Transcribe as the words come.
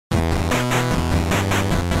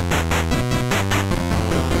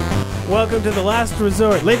Welcome to the Last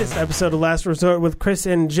Resort, latest episode of Last Resort with Chris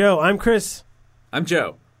and Joe. I'm Chris. I'm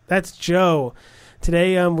Joe. That's Joe.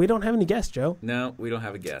 Today, we don't have any guests, Joe. No, we don't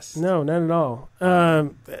have a guest. No, not at all.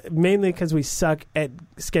 Mainly because we suck at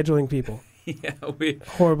scheduling people. Yeah,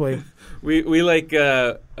 horribly. We've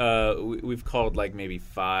called like maybe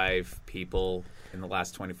 5 people in the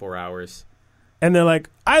last 24 hours. And they're like,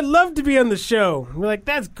 I'd love to be on the show. And we're like,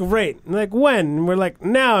 that's great. And they're like, when? And we're like,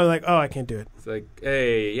 now. I'm like, oh, I can't do it. It's like,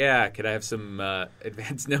 hey, yeah, could I have some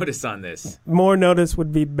advance notice on this? More notice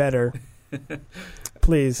would be better.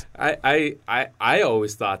 Please. I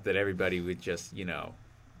always thought that everybody would just,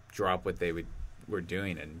 drop what they were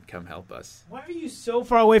doing and come help us. Why are you so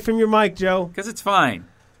far away from your mic, Joe? Because it's fine.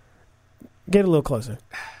 Get a little closer.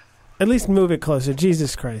 At least move it closer.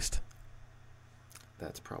 Jesus Christ.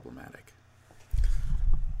 That's problematic.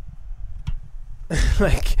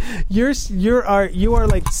 Like you are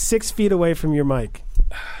like 6 feet away from your mic.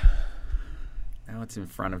 Now it's in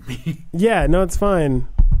front of me. Yeah, no, it's fine.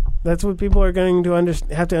 That's what people are going to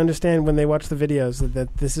have to understand when they watch the videos.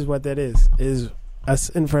 That this is what that is us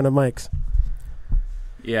in front of mics.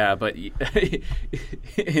 Yeah, but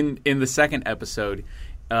in the second episode,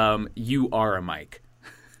 you are a mic.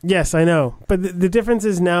 Yes, I know. But the difference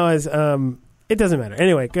is now is it doesn't matter.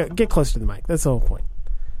 Anyway, get close to the mic. That's the whole point.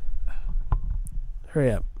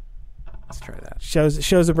 Hurry up. Let's try that.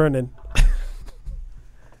 Shows are burning.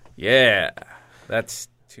 Yeah, that's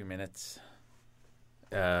 2 minutes.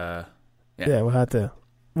 Yeah, we'll have to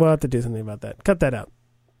do something about that. Cut that out.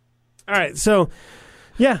 All right, so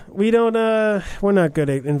yeah, we're not good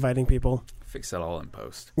at inviting people. Fix that all in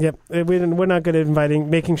post. Yep, we're not good at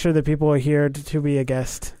making sure that people are here to be a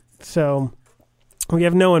guest. So we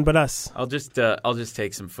have no one but us. I'll just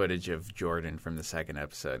take some footage of Jordan from the second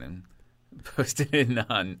episode and post it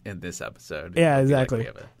in this episode. Yeah, exactly.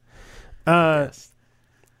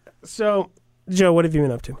 So, Joe, what have you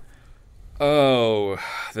been up to? Oh,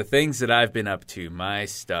 the things that I've been up to, my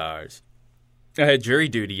stars. I had jury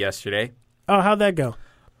duty yesterday. Oh, how'd that go?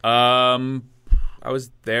 I was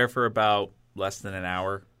there for about less than an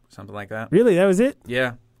hour, something like that. Really? That was it?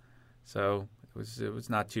 Yeah. So it was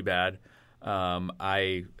not too bad.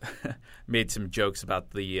 I made some jokes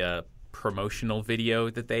about the promotional video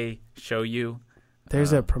that they show you.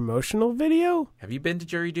 There's a promotional video? Have you been to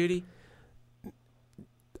jury duty?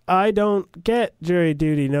 I don't get jury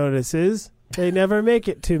duty notices. They never make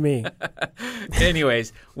it to me.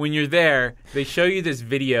 Anyways, when you're there, they show you this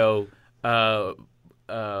video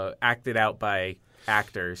acted out by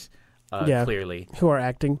actors, clearly. Who are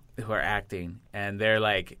acting. And they're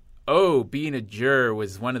like, oh, being a juror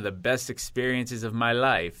was one of the best experiences of my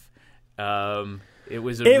life. It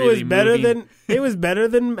was better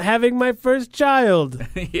than having my first child.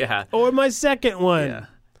 Yeah. Or my second one. Yeah.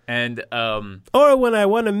 And or when I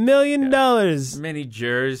won $1 million. Many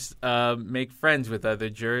jurors make friends with other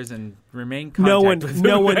jurors and remain in contact with them.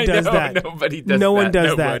 No one does that. Nobody does that.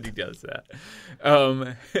 Nobody does that.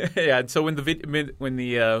 Yeah. So when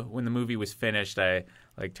the movie was finished, I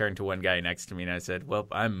turned to one guy next to me and I said, "Well,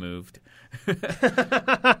 I'm moved."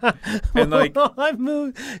 And I'm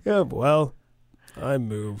moved. Yeah, well, I'm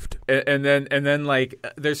moved. And then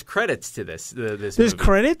there's credits to this. There's movie.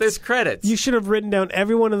 Credits? There's credits. You should have written down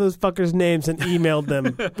every one of those fuckers' names and emailed them.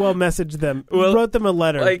 Messaged them. Wrote them a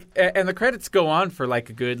letter. And the credits go on for a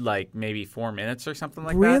good maybe 4 minutes or something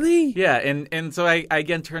like that. Really? Yeah. And so I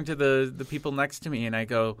again turn to the people next to me and I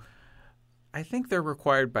go, I think they're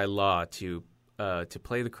required by law to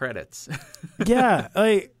play the credits. Yeah.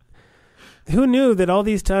 Who knew that all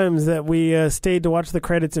these times that we stayed to watch the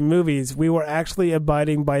credits in movies, we were actually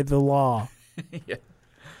abiding by the law?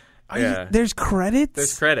 Yeah. There's credits?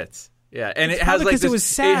 There's credits. Yeah. And it's it has it was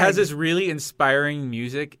sad. It has this really inspiring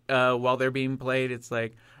music while they're being played. It's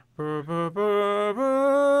like I don't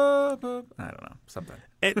know, something.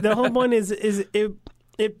 The whole point is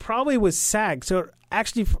it probably was SAG, so it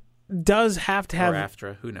actually does have to have... Or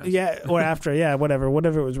AFTRA, who knows? Yeah, or AFTRA, yeah, whatever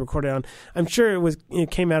it was recorded on. I'm sure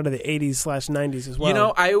it came out of the 80s/90s as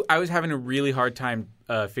well. I was having a really hard time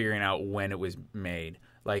figuring out when it was made.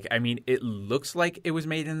 It looks like it was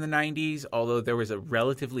made in the 90s, although there was a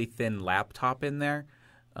relatively thin laptop in there.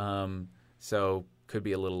 So could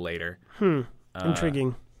be a little later.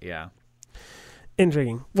 Intriguing. Yeah.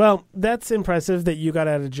 Intriguing. Well, that's impressive that you got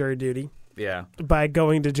out of jury duty. Yeah. By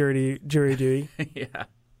going to jury duty. Yeah.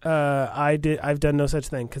 I've done no such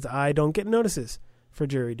thing because I don't get notices for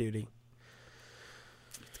jury duty.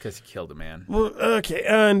 It's because you killed a man. Well, okay,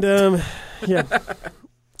 and yeah,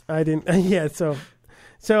 I didn't. Yeah, so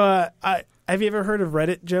have you ever heard of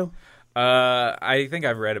Reddit, Joe? I think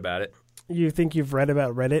I've read about it. You think you've read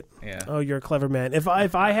about Reddit? Yeah. Oh, you're a clever man. If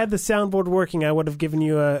I had the soundboard working, I would have given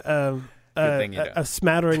you a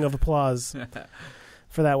smattering of applause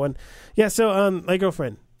for that one. Yeah. So my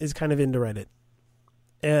girlfriend is kind of into Reddit.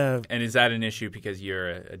 And is that an issue because you're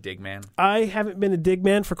a dig man? I haven't been a dig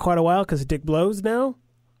man for quite a while because dick blows now.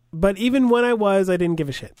 But even when I was, I didn't give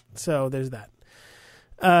a shit. So there's that.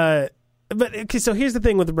 But okay, so here's the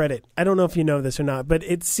thing with Reddit. I don't know if you know this or not, but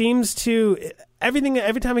it seems to every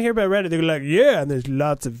time I hear about Reddit, they're like, yeah, and there's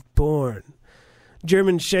lots of porn,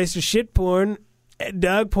 German shyster shit porn,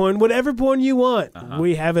 dog porn, whatever porn you want.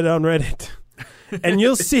 We have it on Reddit, and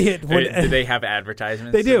you'll see it. Do they have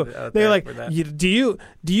advertisements? They do. They're like, do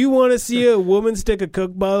you want to see a woman stick a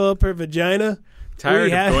Coke bottle up her vagina?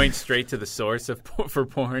 Tired of going straight to the source for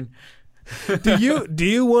porn. Do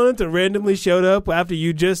you want it to randomly show up after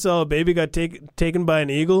you just saw a baby got taken by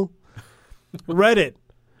an eagle? Reddit,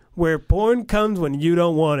 where porn comes when you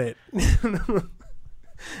don't want it.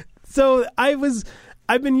 So I've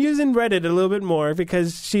been using Reddit a little bit more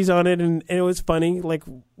because she's on it and it was funny. Like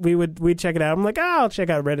we'd check it out. I'm like, I'll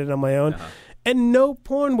check out Reddit on my own, and no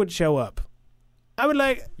porn would show up. I would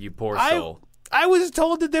like, you poor soul. I was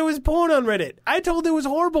told that there was porn on Reddit. I told there was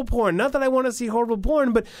horrible porn. Not that I want to see horrible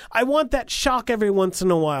porn, but I want that shock every once in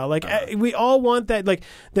a while. Like we all want that. Like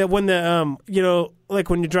that when the like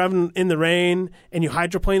when you're driving in the rain and you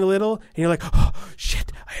hydroplane a little and you're like, oh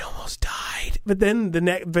shit, I almost died. But then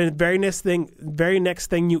the very next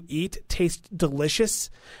thing you eat tastes delicious.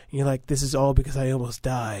 And you're like, this is all because I almost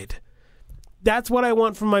died. That's what I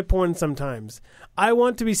want from my porn sometimes. I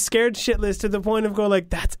want to be scared shitless to the point of going like,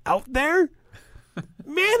 that's out there?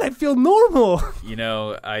 Man, I feel normal.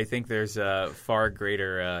 I think there's a far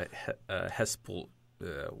greater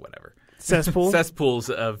cesspools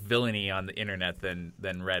of villainy on the internet than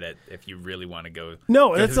Reddit. If you really want to go,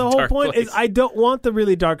 no, that's the whole point. Is I don't want the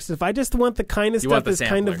really dark stuff. I just want the kind of stuff that's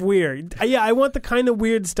kind of weird. Yeah, I want the kind of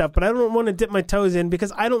weird stuff, but I don't want to dip my toes in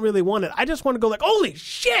because I don't really want it. I just want to go like, holy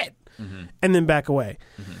shit, and then back away.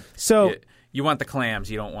 So you want the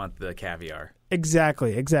clams, you don't want the caviar.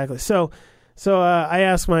 Exactly. So I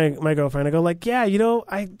asked my girlfriend, I go like, yeah,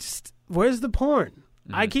 where's the porn?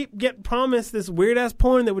 I keep getting promised this weird ass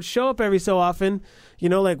porn that would show up every so often,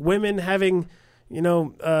 like women having,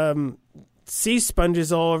 sea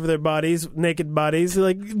sponges all over their bodies, naked bodies,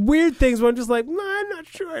 like weird things where I'm just like, no, I'm not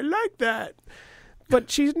sure I like that.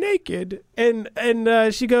 But she's naked. And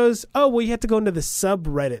she goes, oh, well, you have to go into the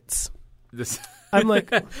subreddits. I'm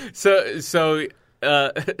like,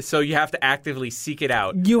 So you have to actively seek it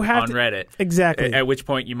out on Reddit. Exactly. At which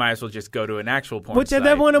point you might as well just go to an actual porn site. At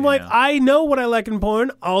that point I'm like, I know what I like in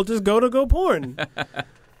porn. I'll just go porn.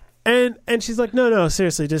 and she's like, no,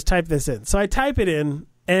 seriously, just type this in. So I type it in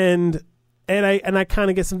and I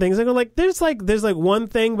kind of get some things. I go like, there's like one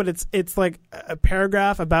thing, but it's like a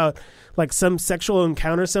paragraph about like some sexual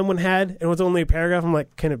encounter someone had, and it was only a paragraph. I'm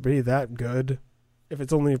like, can it be that good if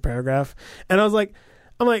it's only a paragraph? And I'm like,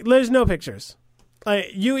 there's no pictures.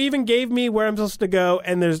 You even gave me where I'm supposed to go,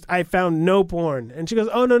 and I found no porn. And she goes,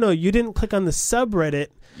 oh, no, you didn't click on the subreddit.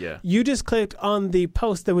 Yeah. You just clicked on the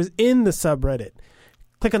post that was in the subreddit.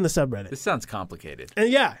 Click on the subreddit. This sounds complicated.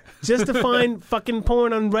 And yeah, just to find fucking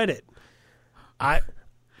porn on Reddit.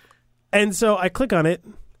 And so I click on it,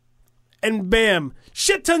 and bam,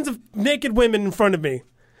 shit tons of naked women in front of me.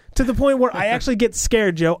 To the point where I actually get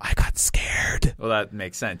scared, Joe. I got scared. Well, that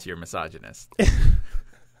makes sense. You're a misogynist.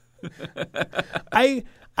 I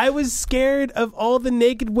was scared of all the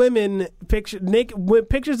naked women pictures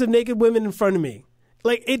of naked women in front of me.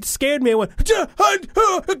 Like it scared me. I went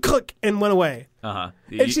click and went away. And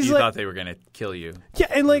you thought they were gonna kill you. Yeah,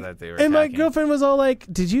 and my girlfriend was all like,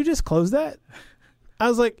 "Did you just close that?" I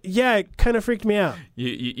was like, "Yeah." It kind of freaked me out.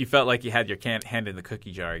 You felt like you had your hand in the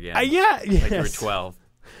cookie jar again. Yes. Like you were 12.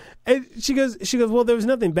 And she goes. Well, there was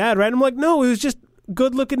nothing bad, right? I'm like, no, it was just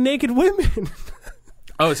good-looking naked women.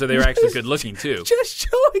 Oh, so they were actually good looking too. Just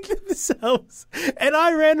showing themselves. And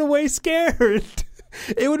I ran away scared.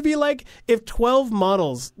 It would be like if 12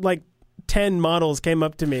 models, like 10 models came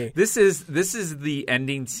up to me. This is the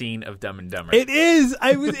ending scene of Dumb and Dumber. It is.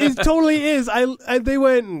 It totally is. They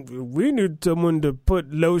went, we need someone to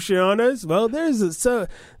put lotion on us. Well, there's a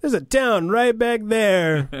town right back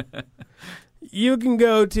there. You can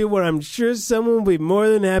go to where I'm sure someone will be more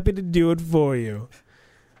than happy to do it for you.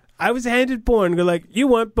 I was handed porn. Go like, you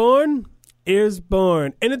want porn? Here's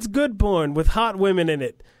porn. And it's good porn with hot women in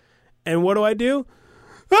it. And what do?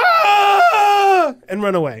 Ah! And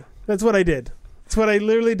run away. That's what I did. That's what I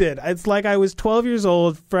literally did. It's like I was 12 years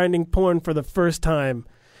old finding porn for the first time.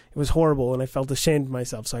 It was horrible, and I felt ashamed of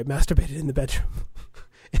myself, so I masturbated in the bedroom.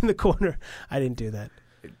 In the corner. I didn't do that.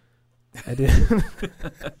 I didn't.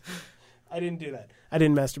 I didn't do that. I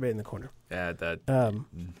didn't masturbate in the corner. Yeah,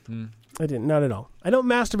 I didn't. Not at all. I don't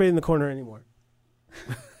masturbate in the corner anymore.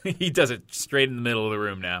 He does it straight in the middle of the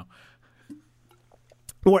room now,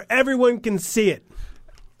 where everyone can see it.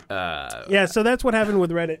 Yeah, so that's what happened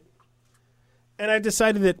with Reddit. And I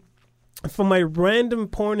decided that for my random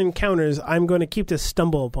porn encounters, I'm going to keep this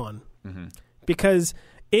stumble upon. Mm-hmm. Because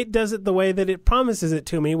it does it the way that it promises it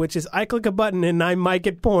to me, which is I click a button and I might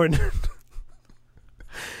get porn.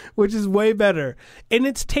 Which is way better. And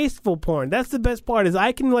it's tasteful porn. That's the best part is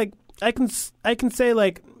I can say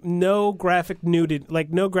like no graphic nudity, like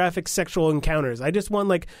no graphic sexual encounters. I just want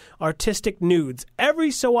like artistic nudes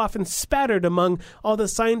every so often spattered among all the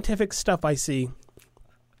scientific stuff I see.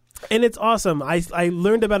 And it's awesome. I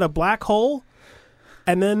learned about a black hole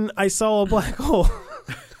and then I saw a black hole.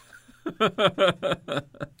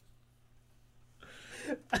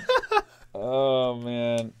 Oh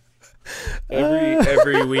man.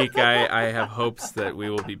 Every week I have hopes that we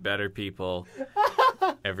will be better people.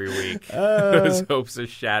 Every week. Those hopes are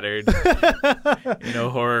shattered.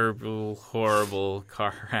 Horrible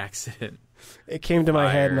car accident. It came to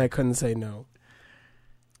my head and I couldn't say no.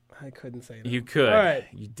 I couldn't say no. You could. All right.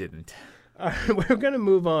 You didn't. All right, we're going to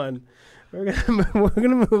move on. We're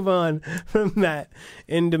gonna move on from that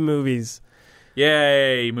into movies.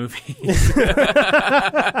 Yay, movies.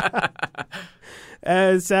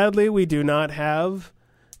 Sadly, we do not have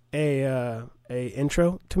a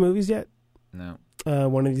intro to movies yet. No.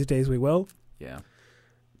 One of these days we will. Yeah.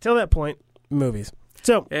 Till that point, movies.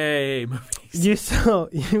 So, hey, movies. You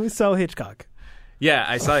saw Hitchcock. Yeah,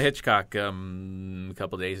 I saw Hitchcock a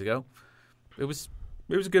couple days ago. It was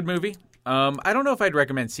a good movie. I don't know if I'd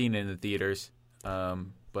recommend seeing it in the theaters,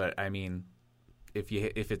 but I mean, if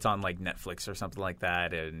it's on like Netflix or something like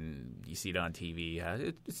that, and you see it on TV,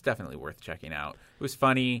 it's definitely worth checking out. It was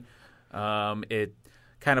funny. It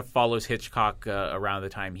kind of follows Hitchcock around the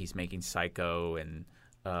time he's making Psycho, and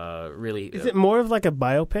really. Is it more of like a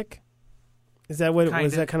biopic? Is that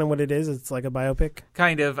kind of what it is? It's like a biopic.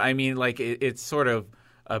 Kind of. I mean, like it's sort of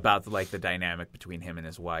about the dynamic between him and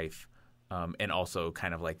his wife. And also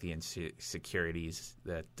kind of like the insecurities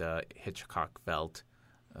that Hitchcock felt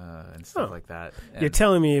and stuff like that. And you're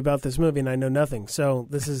telling me about this movie and I know nothing. So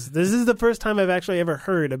this is the first time I've actually ever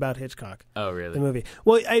heard about Hitchcock. Oh, really? The movie.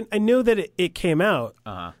 Well, I knew that it came out.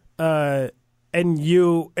 Uh-huh. And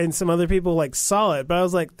you and some other people like saw it, but I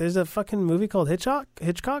was like, "There's a fucking movie called Hitchcock."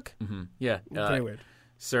 Mm-hmm. Yeah. Very weird.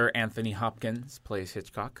 Sir Anthony Hopkins plays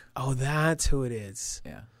Hitchcock. Oh, that's who it is.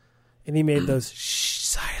 Yeah. And he made those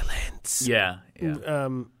silence. Yeah.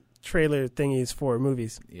 Trailer thingies for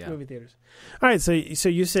movies. Yeah. Movie theaters. All right. So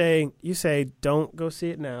you say don't go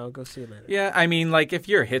see it now. Go see it later. Yeah. I mean, like if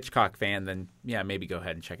you're a Hitchcock fan, then yeah, maybe go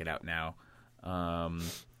ahead and check it out now.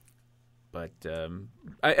 But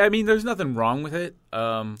I mean, there's nothing wrong with it.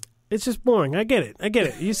 It's just boring. I get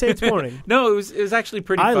it. You say it's boring. No, it was actually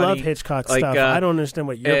pretty funny. I love Hitchcock stuff. I don't understand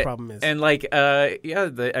what your problem is. And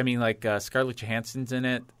Scarlett Johansson's in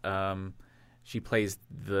it. She plays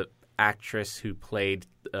the actress who played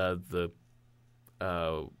the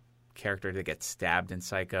character that gets stabbed in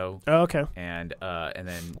Psycho. Oh, okay. And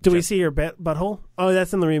then do we see her butthole? Oh,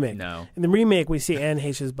 that's in the remake. No. In the remake, we see Anne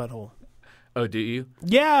Heche's butthole. Oh, do you?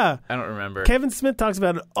 Yeah. I don't remember. Kevin Smith talks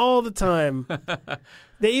about it all the time.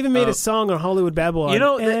 They even made a song on Hollywood Babylon.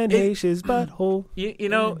 Anne Heche's butthole.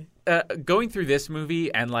 Going through this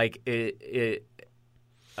movie and like it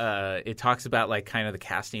talks about like kind of the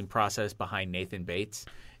casting process behind Nathan Bates,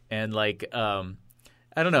 and like I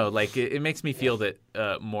don't know, like it makes me feel that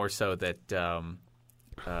more so that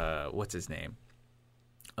what's his name?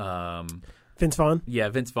 Vince Vaughn? Yeah,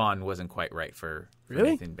 Vince Vaughn wasn't quite right for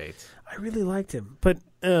really? Nathan Bates. I really liked him. But,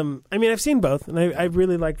 I mean, I've seen both, and I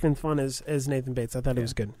really liked Vince Vaughn as Nathan Bates. I thought it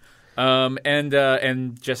was good.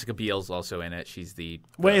 And Jessica Biel's also in it. She's the...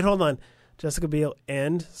 Wait, hold on. Jessica Biel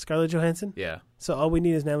and Scarlett Johansson? Yeah. So all we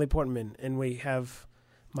need is Natalie Portman, and we have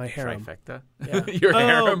my harem. Trifecta? Yeah. Your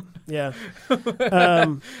harem? Yeah.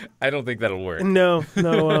 I don't think that'll work. No.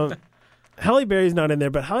 Halle Berry's not in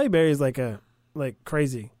there, but Halle Berry's like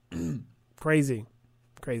crazy. Crazy.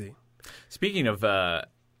 Speaking of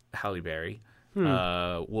Halle Berry,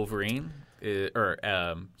 Wolverine,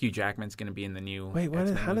 Hugh Jackman's going to be in the new. Wait,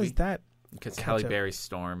 how movie. does that? Because Halle Berry's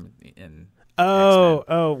Storm in.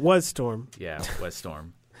 Was Storm. Yeah, was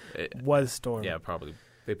Storm. Was Storm. Yeah, probably.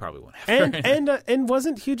 They probably won't have her. And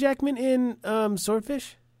wasn't Hugh Jackman in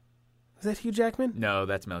Swordfish? Was that Hugh Jackman? No,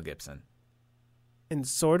 that's Mel Gibson. in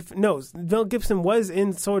Swordfish. No, Mel Gibson was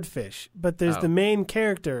in Swordfish, but there's the main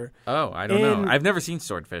character. Oh, I don't know. I've never seen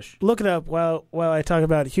Swordfish. Look it up while I talk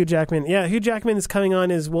about Hugh Jackman. Yeah, Hugh Jackman is coming on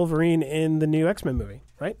as Wolverine in the new X-Men movie,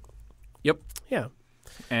 right? Yep. Yeah.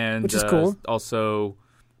 And which is cool. Also,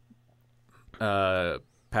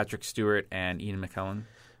 Patrick Stewart and Ian McKellen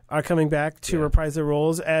are coming back to reprise their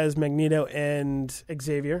roles as Magneto and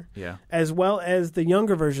Xavier. Yeah. As well as the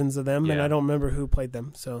younger versions of them, and I don't remember who played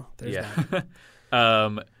them, so there's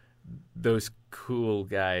that. Those cool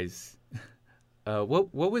guys.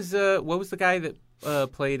 What was the guy that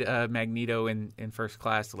played Magneto in First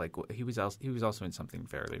Class? Like he was also in something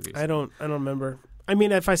fairly recent. I don't remember. I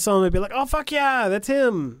mean, if I saw him, I'd be like, "Oh fuck yeah, that's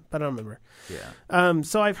him!" But I don't remember. Yeah.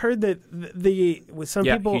 So I've heard that with some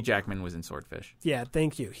people, Hugh Jackman was in Swordfish. Yeah,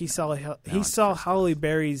 thank you. He saw Halle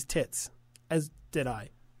Berry's tits, as did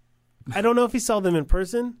I. I don't know if he saw them in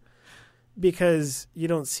person because you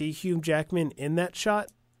don't see Hugh Jackman in that shot.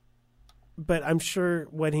 But I'm sure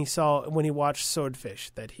when he watched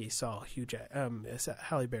Swordfish that he saw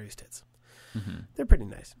Halle Berry's tits. Mm-hmm. They're pretty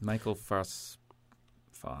nice. Michael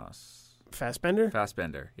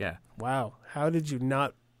Fassbender, yeah. Wow. How did you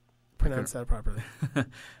not pronounce that properly?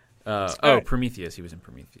 Right. Prometheus. He was in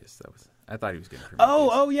Prometheus. I thought he was getting Prometheus.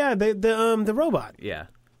 Oh yeah, the robot. Yeah.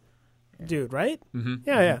 Dude, right? Mm-hmm.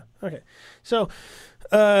 Yeah. Okay. So,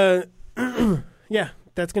 yeah,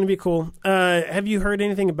 that's going to be cool. Have you heard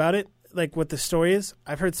anything about it? Like what the story is?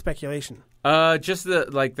 I've heard speculation. Just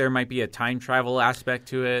there might be a time travel aspect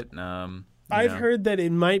to it. I've heard that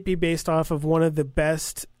it might be based off of one of the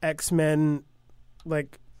best X-Men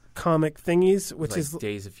comic thingies, which is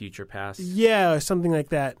Days of Future Past. Yeah, or something like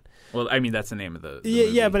that. Well, I mean that's the name of the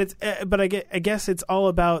yeah, movie. Yeah, but I guess it's all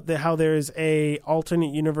about how there's a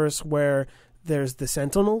alternate universe where there's the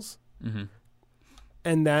Sentinels,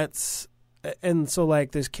 and so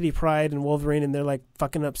there's Kitty Pryde and Wolverine, and they're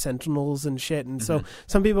fucking up Sentinels and shit, and so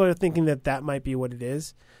some people are thinking that might be what it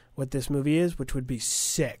is, what this movie is, which would be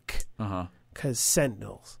sick. Because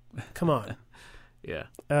Sentinels, come on, yeah,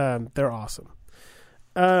 they're awesome.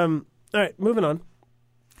 All right, moving on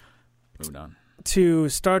to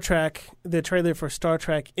Star Trek, the trailer for Star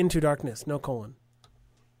Trek Into Darkness. No colon.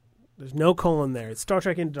 There's no colon there. It's Star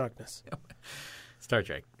Trek Into Darkness. Star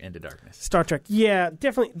Trek Into Darkness. Star Trek, yeah,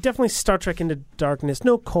 definitely Star Trek Into Darkness.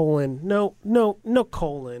 No colon. No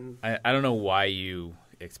colon. I don't know why you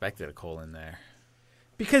expected a colon there.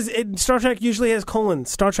 Because Star Trek usually has colon.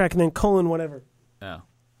 Star Trek and then colon whatever. Oh.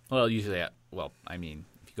 Well, usually, I mean,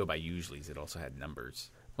 if you go by usuallys, it also had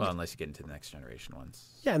numbers. Well, unless you get into the Next Generation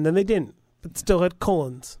ones. Yeah, and then they didn't, but still had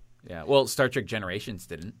colons. Yeah, well, Star Trek Generations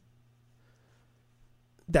didn't.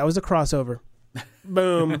 That was a crossover.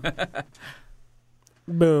 Boom.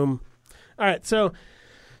 Boom. All right, so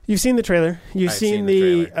you've seen the trailer. You've seen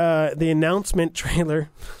the announcement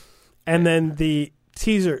trailer, and then the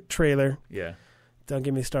teaser trailer. Yeah. Don't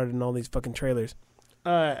get me started on all these fucking trailers.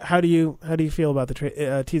 How do you feel about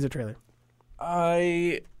the teaser trailer?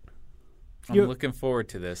 I'm looking forward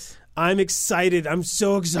to this. I'm excited. I'm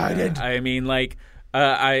so excited. I mean,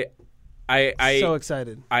 I so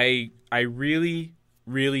excited. I really,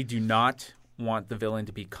 really do not want the villain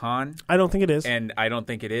to be Khan. I don't think it is, and I don't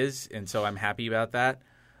think it is, and so I'm happy about that.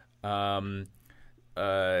 I'd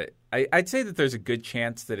say that there's a good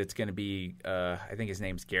chance that it's going to be. I think his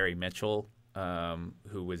name's Gary Mitchell.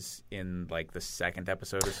 Who was in the second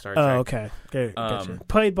episode of Star Trek. Oh, okay. Gotcha.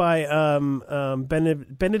 Played by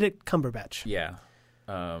Benedict Cumberbatch. Yeah.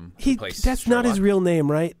 That's not his real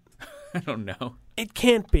name, right? I don't know. It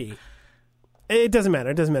can't be. It doesn't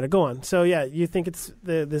matter. Go on. So yeah, you think it's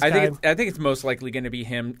this guy? I think it's most likely going to be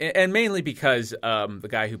him, and mainly because the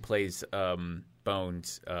guy who plays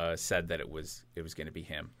Bones said that it was going to be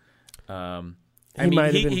him.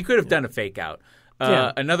 He could have done a fake out.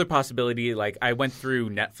 Another possibility, I went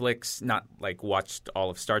through Netflix, not watched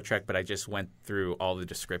all of Star Trek, but I just went through all the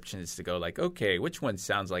descriptions to go okay, which one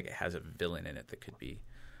sounds like it has a villain in it that could be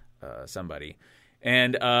somebody.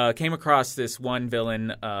 And came across this one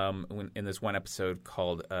villain in this one episode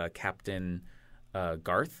called Captain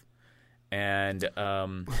Garth. And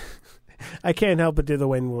I can't help but do the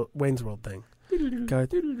Wayne's World thing.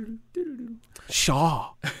 Garth.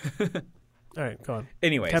 Shaw. All right, go on.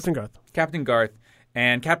 Anyways, Captain Garth.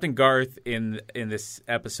 And Captain Garth in this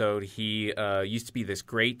episode, he used to be this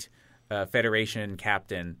great Federation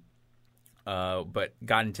captain, but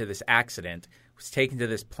got into this accident, was taken to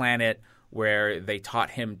this planet where they taught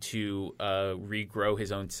him to regrow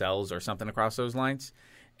his own cells or something across those lines.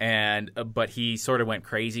 But he sort of went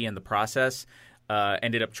crazy in the process,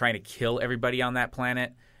 ended up trying to kill everybody on that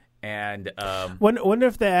planet. And wonder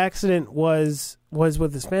if the accident was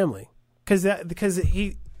with his family. Because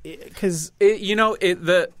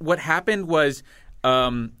what happened was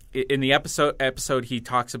in the episode he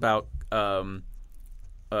talks about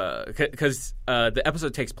because the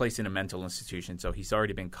episode takes place in a mental institution, so he's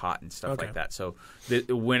already been caught and stuff like that. So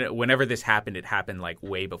whenever this happened, it happened like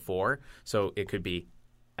way before. So it could be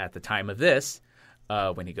at the time of this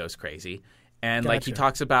when he goes crazy, and like he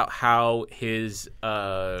talks about how his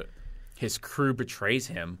crew betrays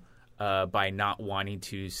him by not wanting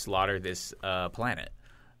to slaughter this planet,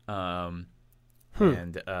 and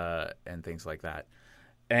things like that.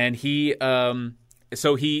 And he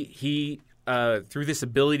through this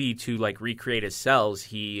ability to like recreate his cells,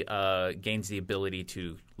 he gains the ability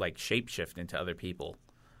to like shapeshift into other people.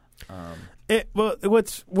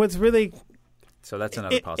 What's really so that's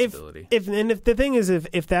another possibility. If the thing is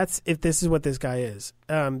if this is what this guy is,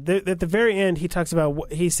 at the very end he talks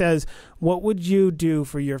about he says, "What would you do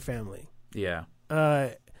for your family?" Yeah.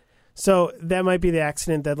 So that might be the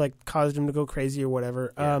accident that like caused him to go crazy or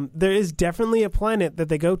whatever. Yeah. There is definitely a planet that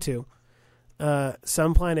they go to.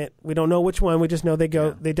 Some planet. We don't know which one. We just know they go.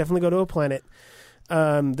 Yeah. They definitely go to a planet.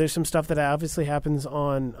 There's some stuff that obviously happens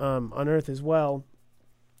on Earth as well.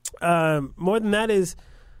 More than that is,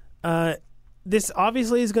 this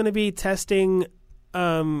obviously is going to be testing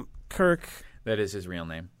Kirk. That is his real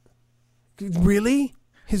name. Really?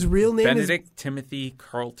 His real name Benedict Timothy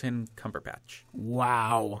Carlton Cumberbatch.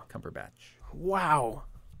 Wow. Cumberbatch. Wow.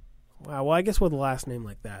 Well, I guess with a last name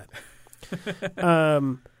like that.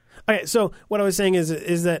 Okay, so what I was saying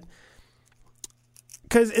is that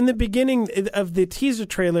because in the beginning of the teaser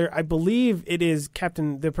trailer, I believe it is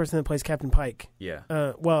the person that plays Captain Pike. Yeah.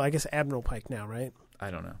 Well, I guess Admiral Pike now, right? I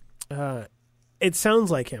don't know. It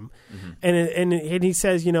sounds like him, and he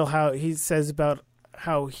says, how he says about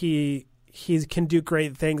how he can do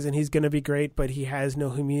great things and he's going to be great, but he has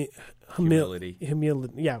no humility.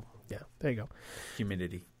 Yeah, there you go.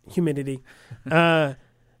 Humidity.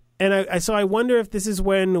 And so I wonder if this is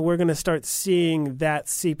when we're going to start seeing that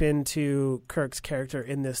seep into Kirk's character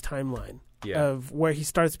in this timeline of where he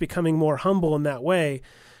starts becoming more humble in that way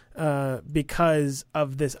because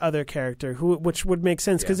of this other character, which would make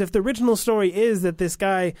sense. Because if the original story is that this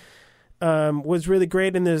guy was really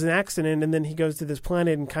great and there's an accident and then he goes to this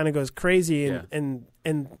planet and kind of goes crazy and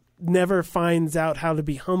never finds out how to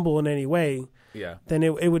be humble in any way. Yeah. Then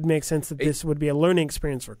it would make sense that this would be a learning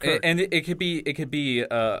experience for Kirk. And it could be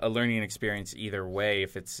a learning experience either way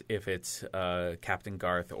if it's Captain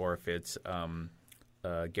Garth or if it's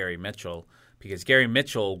Gary Mitchell, because Gary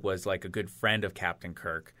Mitchell was like a good friend of Captain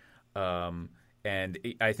Kirk, and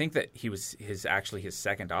I think that he was his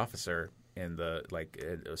second officer in the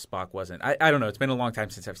Spock wasn't. I don't know. It's been a long time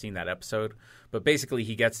since I've seen that episode, but basically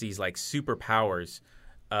he gets these like superpowers.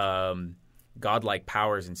 Godlike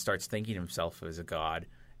powers and starts thinking himself as a god,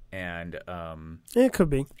 and it could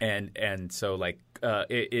be, and so like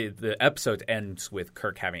the episode ends with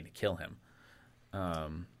Kirk having to kill him.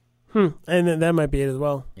 And then that might be it as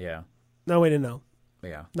well. Yeah. No way to know.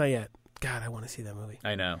 Yeah. Not yet. God, I want to see that movie.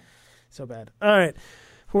 I know. So bad. All right,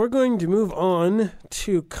 we're going to move on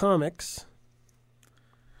to comics.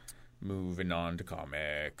 Moving on to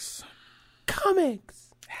comics.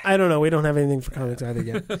 I don't know. We don't have anything for comics either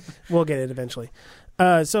yet. We'll get it eventually.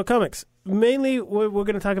 So comics. Mainly what we're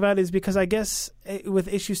going to talk about is because I guess with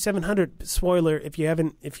issue 700, spoiler, if you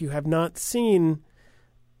have not seen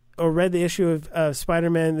or read the issue of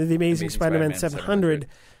Spider-Man, the Amazing Spider-Man 700,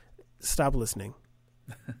 stop listening.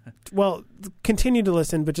 Well, continue to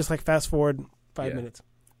listen, but just like fast forward 5 minutes.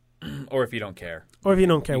 Or if you don't care.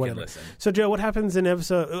 Whatever. So Joe, what happens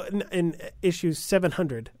in issue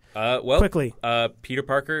 700? Quickly. Peter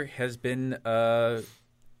Parker has been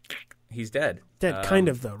he's dead. Kind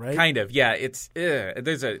of though, right? Kind of, yeah. It's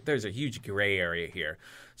there's a huge gray area here.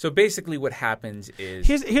 So basically, what happens is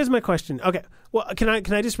here's my question. Okay, well, can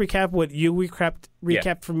I just recap what you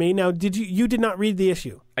recapped for me? Now, you did not read the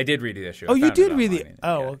issue? I did read the issue. Oh, you did read it.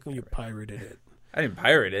 Oh, yeah. You pirated it. I didn't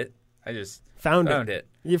pirate it. I just found it.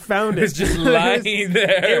 You found it. It was just lying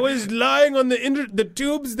there. It was lying on the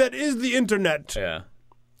tubes that is the internet. Yeah.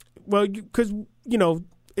 Well, because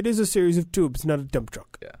it is a series of tubes, not a dump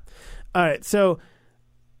truck. Yeah. All right. So,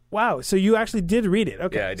 wow. So you actually did read it.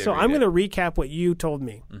 Okay. Yeah, I did. So I'm going to recap what you told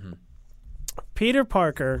me. Mm-hmm. Peter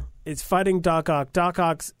Parker is fighting Doc Ock. Doc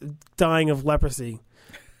Ock's dying of leprosy,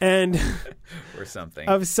 and or something.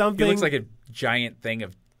 Of something. He looks like a giant thing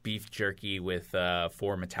of beef jerky with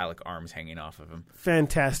 4 metallic arms hanging off of him.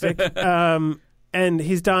 Fantastic. And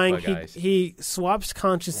he's dying. He swaps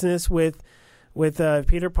consciousness with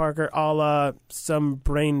Peter Parker, a la some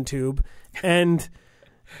brain tube, and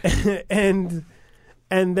then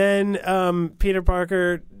Peter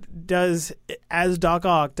Parker does, as Doc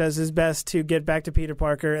Ock, does his best to get back to Peter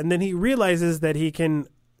Parker, and then he realizes that he can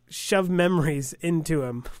shove memories into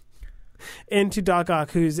him, into Doc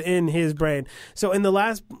Ock, who's in his brain. So in the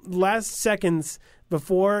last seconds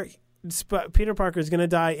before Peter Parker is going to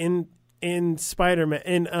die in Spider-Man,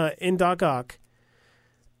 in Doc Ock,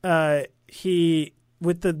 he,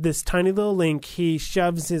 with this tiny little link, he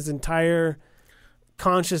shoves his entire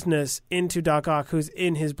consciousness into Doc Ock, who's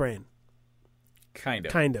in his brain.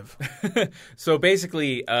 Kind of. So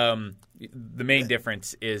basically, the main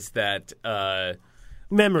difference is that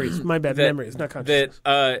memories. My bad. Memories, not consciousness.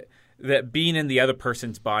 That being in the other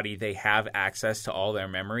person's body, they have access to all their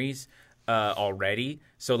memories already.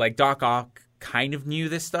 So like Doc Ock kind of knew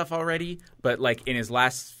this stuff already, but like in his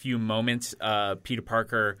last few moments, Peter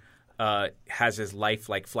Parker has his life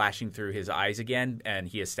like flashing through his eyes again, and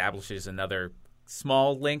he establishes another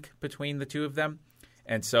small link between the two of them.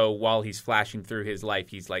 And so while he's flashing through his life,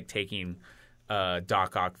 he's like taking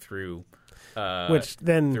Doc Ock through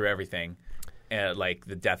through everything, like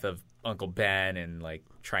the death of Uncle Ben and like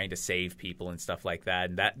trying to save people and stuff like that.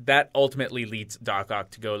 And that ultimately leads Doc Ock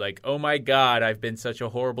to go like, "Oh my God, I've been such a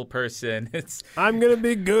horrible person. I'm gonna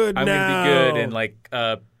be good now. I'm gonna be good." And like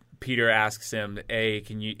Peter asks him, "Hey,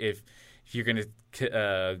 can you if you're gonna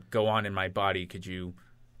go on in my body, could you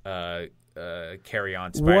carry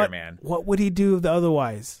on Spider-Man?" What would he do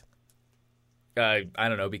otherwise? I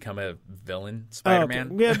don't know, become a villain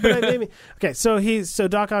Spider-Man. Oh, okay. Yeah, but maybe. Okay, so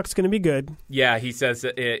Doc Ock's going to be good. Yeah, he says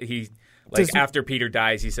that after Peter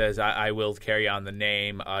dies, he says, I will carry on the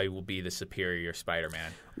name. I will be the superior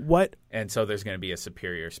Spider-Man. What? And so there's going to be a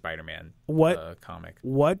superior Spider-Man comic.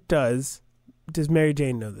 What does Mary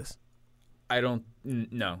Jane know this? I don't.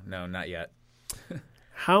 No, not yet.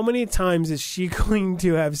 How many times is she going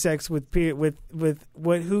to have sex with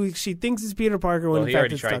who she thinks is Peter Parker? When well, he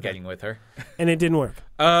already tried getting with her, and it didn't work.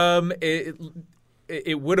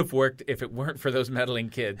 It would have worked if it weren't for those meddling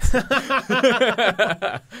kids. All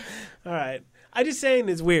right, I'm just saying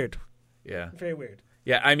it's weird. Yeah, very weird.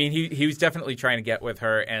 Yeah, I mean he was definitely trying to get with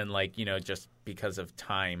her, and like just because of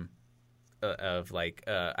time,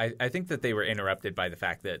 I think that they were interrupted by the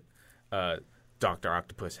fact that Dr.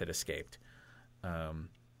 Octopus had escaped.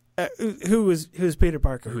 Who was Peter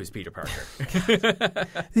Parker? Who is Peter Parker?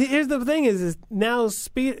 Here's the thing: is now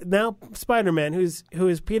Spider-Man, who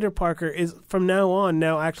is Peter Parker, is from now on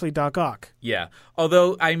actually Doc Ock. Yeah,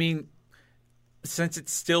 although I mean, since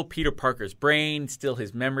it's still Peter Parker's brain, still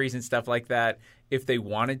his memories and stuff like that, if they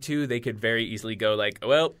wanted to, they could very easily go like,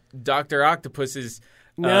 well, Dr. Octopus's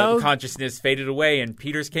consciousness faded away and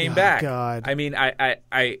Peter's came back. God. I mean, I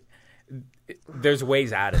there's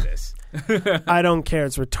ways out of this. I don't care.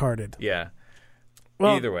 It's retarded. Yeah.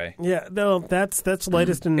 Well, either way. Yeah. No, that's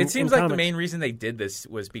latest in. It seems in like comics. the main reason they did this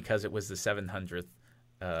was because it was the 700th.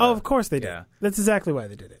 Of course they did. Yeah. That's exactly why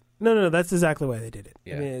they did it. No, that's exactly why they did it.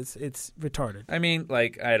 Yeah. I mean, it's retarded. I mean,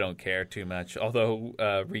 like, I don't care too much.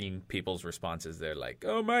 Although reading people's responses, they're like,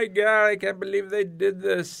 "Oh my God, I can't believe they did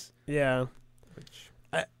this." Yeah.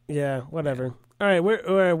 Yeah. Whatever. Yeah. All right,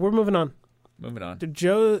 we're moving on. Moving on.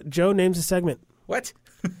 Joe names a segment. What?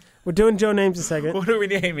 We're doing Joe names a segment. What are we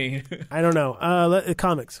naming? I don't know.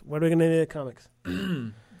 Comics. What are we going to name the comics?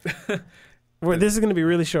 This is going to be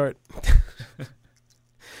really short.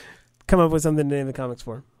 Come up with something to name the comics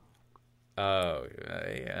for.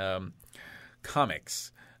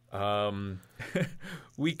 Comics.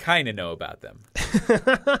 We kind of know about them.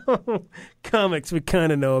 Comics. We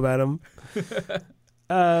kind of know about them.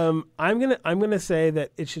 I'm gonna say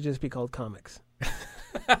that it should just be called comics.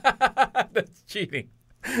 That's cheating.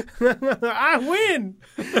 I win.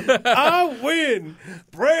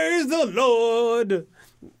 Praise the Lord.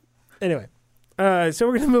 Anyway, so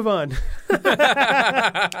we're gonna move on.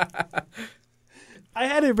 I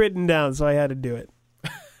had it written down, so I had to do it.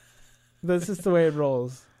 That's just the way it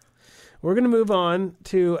rolls. We're gonna move on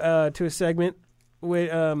to a segment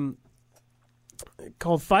with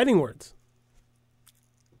called Fighting Words.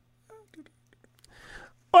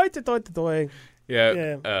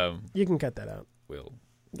 Yeah. You can cut that out. We'll.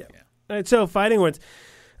 Yeah. All right. So fighting words.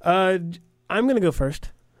 I'm gonna go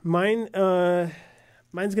first. Mine's gonna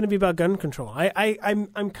be about gun control.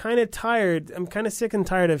 I'm kind of tired. I'm kind of sick and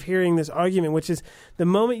tired of hearing this argument, which is the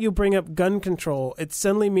moment you bring up gun control, it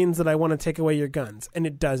suddenly means that I want to take away your guns, and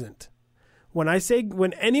it doesn't.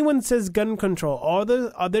 When anyone says gun control,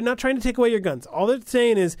 they're not trying to take away your guns. All they're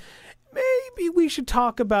saying is maybe we should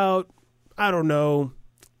talk about, I don't know,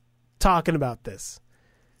 talking about this.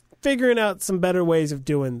 Figuring out some better ways of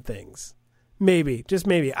doing things. Maybe, just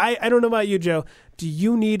maybe. I don't know about you, Joe. Do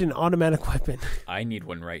you need an automatic weapon? I need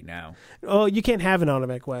one right now. Oh, you can't have an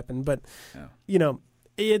automatic weapon, but,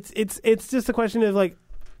 it's just a question of like,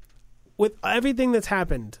 with everything that's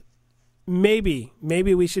happened, maybe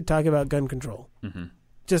we should talk about gun control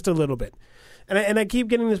just a little bit. And I keep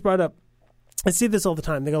getting this brought up. I see this all the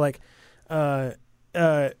time. They go like, they're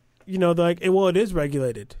like, well, it is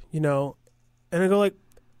regulated, and I go like,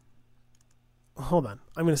 hold on,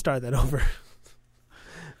 I'm going to start that over.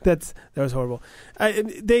 That was horrible.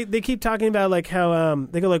 They keep talking about like how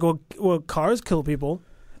they go like, well, cars kill people.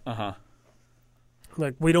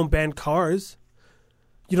 Like, we don't ban cars.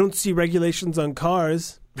 You don't see regulations on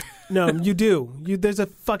cars. No, you do. There's a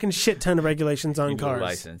fucking shit ton of regulations on cars. Need a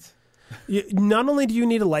license. Not only do you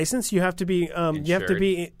need a license, you have to be you have to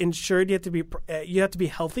be insured. You have to be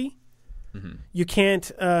healthy. You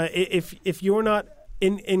can't if you're not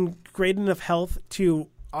in great enough health to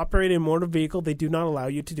operate a motor vehicle, they do not allow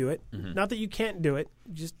you to do it. Not that you can't do it,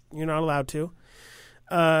 just you're not allowed to.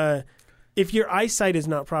 If your eyesight is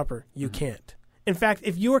not proper, you can't. In fact,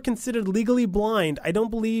 if you are considered legally blind, I don't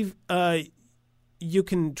believe you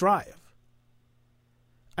can drive.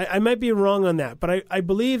 I might be wrong on that, but I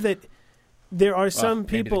believe that there are some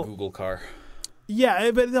people. Maybe the Google car.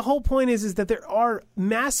 Yeah, but the whole point is that there are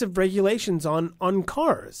massive regulations on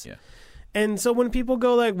cars. Yeah. And so when people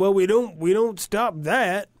go like, well, we don't stop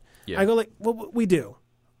that, I go like, well, we do.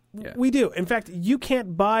 Yeah. We do. In fact, you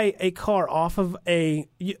can't buy a car off of the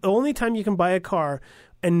only time you can buy a car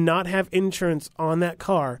and not have insurance on that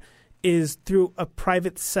car is through a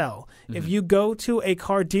private sell. If you go to a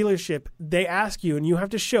car dealership, they ask you, and you have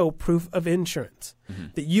to show proof of insurance,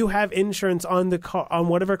 that you have insurance on the car, on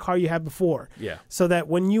whatever car you had before. Yeah. So that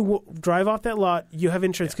when you drive off that lot, you have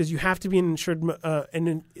insurance because you have to be insured,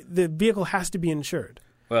 and the vehicle has to be insured.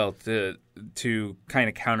 Well, to kind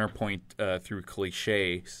of counterpoint through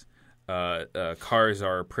cliches, cars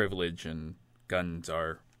are a privilege and guns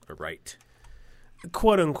are a right.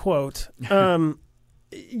 Quote unquote.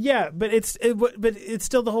 Yeah, but it's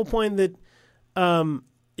still the whole point that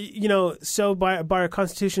so by our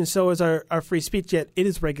Constitution, so is our free speech. Yet it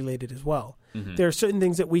is regulated as well. There are certain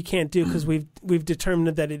things that we can't do because we've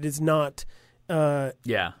determined that it is not.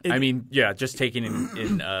 Just taking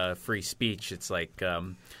in free speech, it's like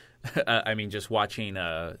just watching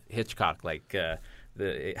Hitchcock, like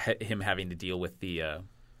him having to deal with the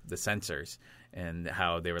censors and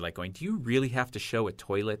how they were like going, do you really have to show a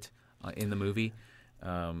toilet in the movie?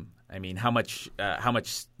 How much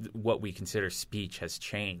what we consider speech has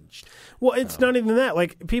changed. Well, it's not even that.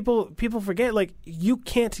 Like people forget, like, you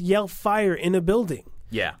can't yell fire in a building.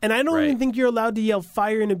 Yeah. And I don't even think you're allowed to yell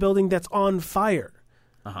fire in a building that's on fire.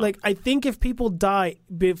 Like, I think if people die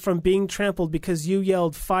from being trampled because you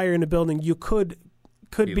yelled fire in a building, you could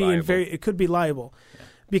be liable.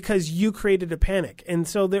 Because you created a panic. And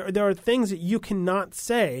so there are things that you cannot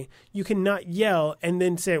say, you cannot yell and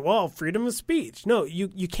then say, well, freedom of speech. No,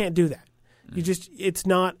 you can't do that. You just it's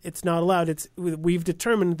not allowed. We've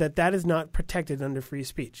determined that is not protected under free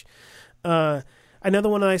speech. Another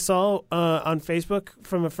one I saw on Facebook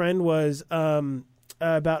from a friend was about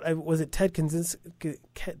was it Ted Kaczynski?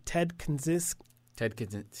 Ted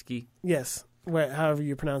Kaczynski? Yes, however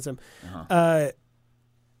you pronounce him.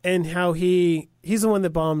 And how he's the one that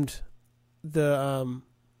bombed the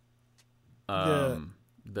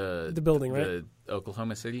building, right? The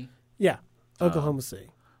Oklahoma City? Yeah, Oklahoma City.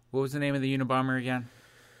 What was the name of the Unabomber again?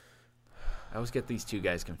 I always get these two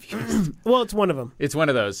guys confused. Well, it's one of them. It's one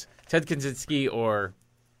of those. Ted Kaczynski or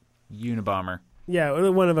Unabomber. Yeah,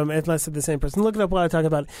 one of them, unless it's the same person. Look it up while I talk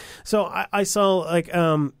about it. So I saw like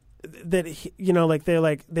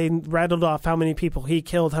that they rattled off how many people he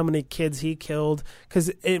killed, how many kids he killed,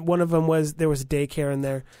 because one of them there was a daycare in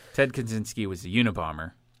there. Ted Kaczynski was the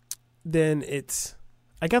Unabomber. Then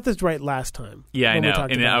I got this right last time. Yeah, I know,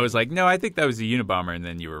 and I was like, no, I think that was the Unabomber, and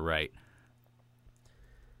then you were right.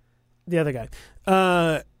 The other guy,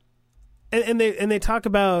 and they talk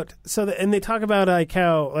about like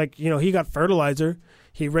how, like, he got fertilizer,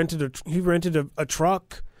 he rented a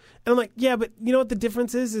truck. And I'm like, yeah, but you know what the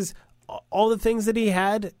difference is all the things that he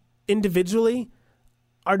had individually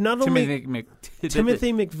are not only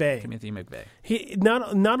Timothy McVeigh. He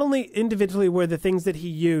not only individually were the things that he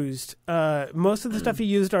used. Most of the stuff he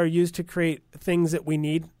used are used to create things that we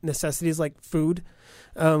need, necessities like food,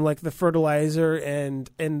 like the fertilizer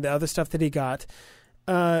and the other stuff that he got.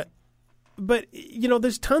 But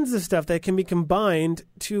there's tons of stuff that can be combined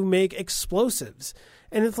to make explosives.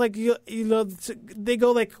 And it's like, they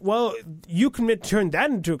go like, well, you can turn that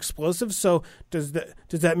into explosives, so does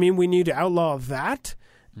that mean we need to outlaw that?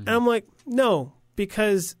 And I'm like, no,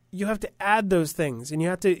 because you have to add those things, and you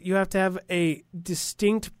have to have a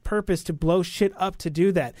distinct purpose to blow shit up to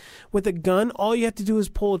do that. With a gun, all you have to do is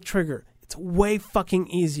pull a trigger. It's way fucking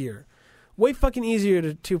easier. Way fucking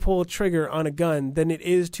easier to pull a trigger on a gun than it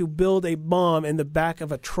is to build a bomb in the back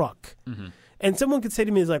of a truck. Mm-hmm. And someone could say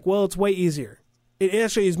to me, it's like, well, it's way easier. It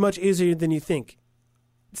actually is much easier than you think.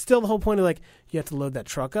 Still, the whole point of like, you have to load that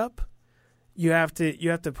truck up. You have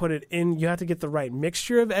to put it in. You have to get the right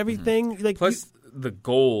mixture of everything. Mm-hmm. Like, plus, the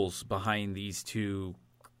goals behind these two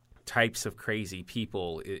types of crazy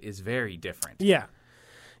people is very different. Yeah.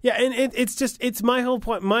 Yeah, and it's my whole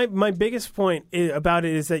point. My biggest point about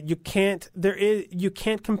it is that you can't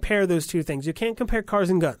compare those two things. You can't compare cars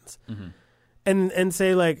and guns, mm-hmm. and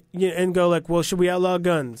say like and go like, well, should we outlaw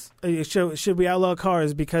guns? Should we outlaw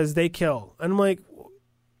cars because they kill? And I'm like,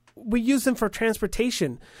 we use them for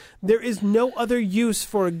transportation. There is no other use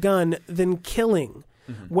for a gun than killing.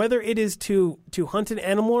 Mm-hmm. Whether it is to hunt an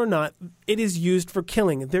animal or not, it is used for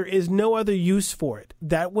killing. There is no other use for it.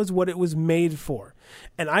 That was what it was made for.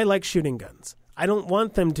 And I like shooting guns. I don't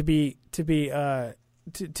want them to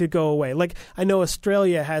go away. Like, I know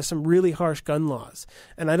Australia has some really harsh gun laws,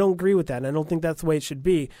 and I don't agree with that. And I don't think that's the way it should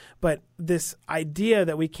be. But this idea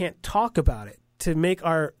that we can't talk about it to make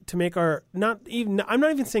our not even, I'm not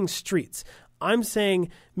even saying streets. I'm saying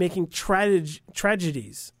making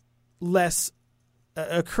tragedies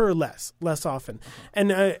occur less often.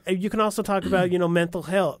 And you can also talk about mental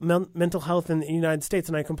health in the United States,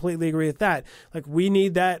 and I completely agree with that. Like, we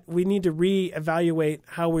need to reevaluate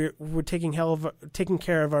how we're taking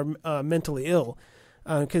care of our mentally ill,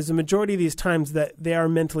 because the majority of these times that they are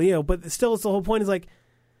mentally ill. But still, it's the whole point is like,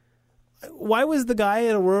 why was the guy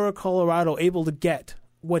in Aurora, Colorado able to get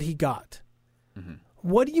what he got? Mm-hmm.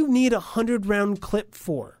 What do you need a 100-round clip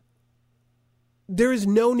for? There is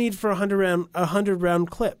no need for a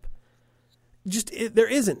 100-round clip. There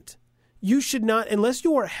isn't. You should not, unless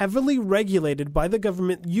you are heavily regulated by the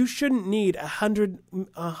government. You shouldn't need a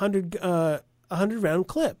 100-round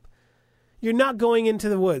clip. You're not going into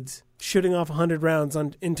the woods shooting off 100 rounds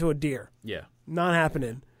into a deer. Yeah, not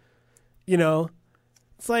happening.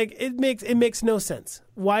 It's like it makes no sense.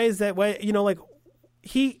 Why is that? Why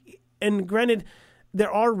and granted,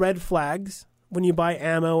 there are red flags when you buy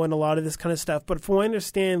ammo and a lot of this kind of stuff. But from what I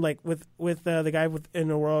understand, like with the guy in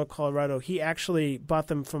Aurora, Colorado, he actually bought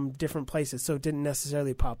them from different places, so it didn't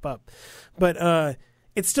necessarily pop up. But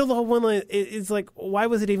it's still the whole one. It's like, why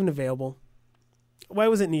was it even available? Why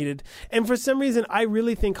was it needed? And for some reason, I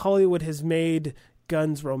really think Hollywood has made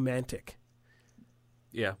guns romantic.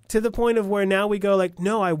 Yeah. To the point of where now we go like,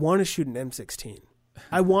 no, I want to shoot an M16.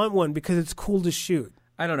 I want one because it's cool to shoot.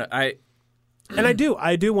 I don't know. And I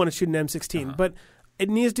do want to shoot an M16, but it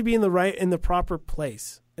needs to be in the proper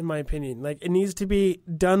place, in my opinion. Like, it needs to be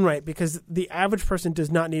done right, because the average person does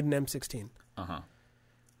not need an M16.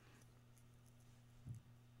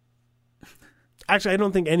 Actually, I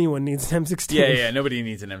don't think anyone needs an M16. Yeah, nobody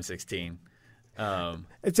needs an M16.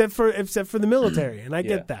 Except for the military, and I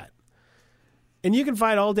get that. And you can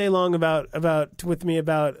fight all day long with me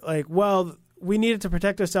about like, well, we needed to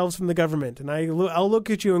protect ourselves from the government, and I'll look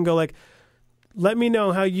at you and go like, let me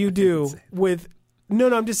know how you do with. No,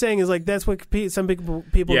 I'm just saying is like that's what some people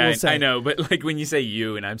will say. I know, but like when you say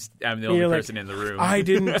you, and I'm the only person in the room. I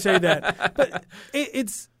didn't say that, but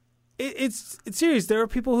it's serious. There are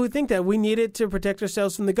people who think that we need it to protect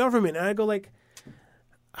ourselves from the government, and I go like,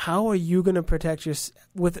 how are you going to protect yourself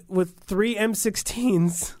with 3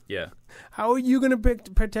 M16s? Yeah. How are you going to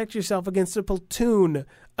protect yourself against a platoon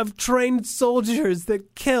of trained soldiers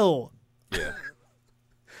that kill? Yeah.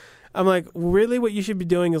 I'm like, really? What you should be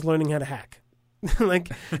doing is learning how to hack. Like,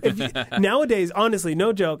 nowadays, honestly,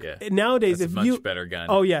 no joke. Yeah. Nowadays, that's a much better gun.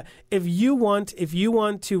 Oh yeah, if you want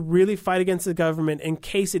to really fight against the government in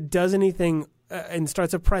case it does anything and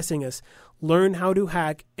starts oppressing us, learn how to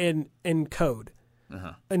hack and code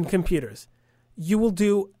and computers. You will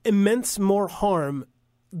do immense more harm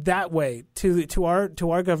that way to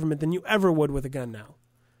our government than you ever would with a gun now.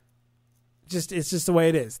 It's just the way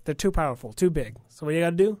it is. They're too powerful, too big. So what you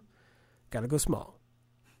got to do? Got to go small.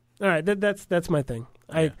 All right, that's my thing.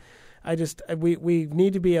 Yeah. We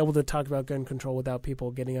need to be able to talk about gun control without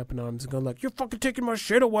people getting up in arms and going like, "You're fucking taking my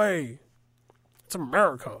shit away." It's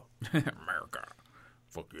America. America.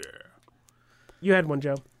 Fuck yeah. You had one,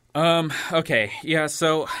 Joe. Okay. Yeah.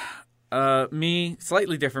 So, me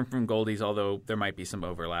slightly different from Goldie's, although there might be some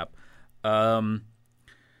overlap. The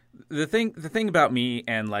thing about me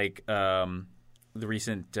and like the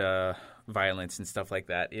recent violence and stuff like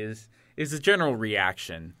that is the general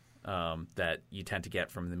reaction that you tend to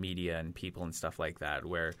get from the media and people and stuff like that,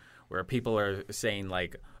 where people are saying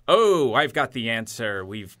like, "Oh, I've got the answer.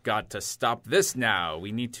 We've got to stop this now.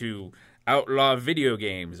 We need to outlaw video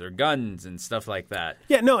games or guns and stuff like that.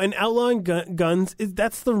 Yeah, no, and outlawing guns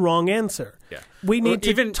that's the wrong answer. Yeah, we need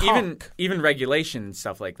to talk. Even regulation and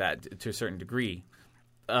stuff like that to a certain degree.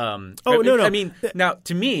 No. I mean, now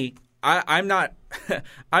to me, I'm not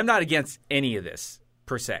I'm not against any of this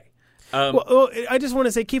per se. I just want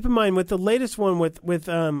to say, keep in mind with the latest one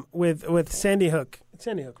with Sandy Hook.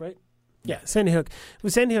 Sandy Hook, right? Yeah, Sandy Hook.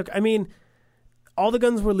 With Sandy Hook, I mean, all the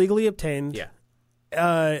guns were legally obtained.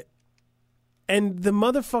 Yeah. And the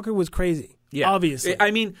motherfucker was crazy. Yeah. Obviously.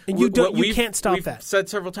 I mean, and you can't stop we've that. Said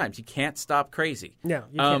several times, you can't stop crazy. No,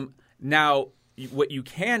 you can't. Now, what you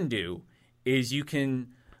can do is you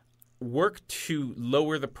can work to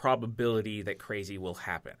lower the probability that crazy will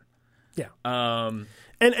happen. Yeah.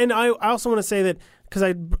 And I also want to say that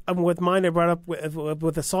because with mine I brought up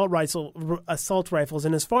with assault rifles,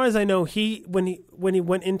 and as far as I know, when he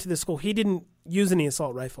went into the school, he didn't use any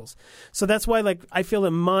assault rifles. So that's why I feel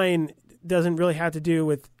that mine doesn't really have to do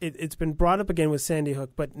with it. It's been brought up again with Sandy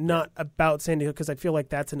Hook, but not about Sandy Hook because I feel like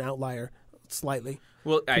that's an outlier slightly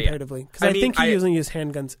comparatively. Because I think he usually used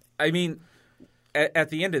handguns. I mean,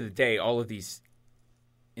 at the end of the day, all of these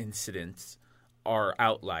incidents are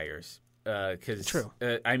outliers. True.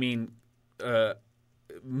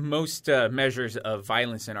 Most measures of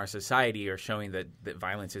violence in our society are showing that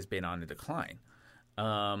violence has been on a decline.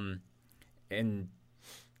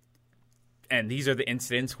 And these are the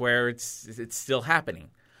incidents where it's still happening.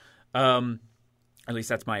 At least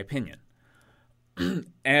that's my opinion.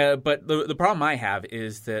 But the problem I have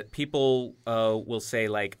is that people will say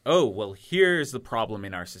like, oh, well, here's the problem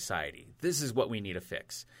in our society. This is what we need to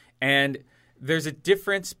fix. And there's a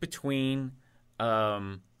difference between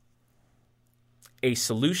a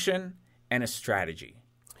solution and a strategy.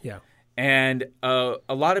 Yeah. And a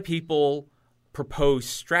lot of people propose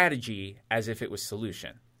strategy as if it was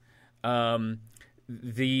solution. The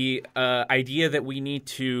idea that we need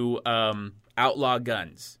to outlaw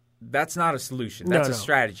guns, that's not a solution. That's a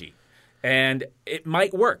strategy. And it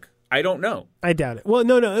might work. I don't know. I doubt it. Well,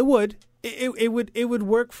 no, it would. It would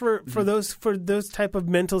work for those type of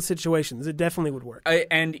mental situations. It definitely would work.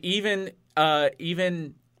 And even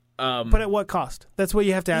but at what cost? That's what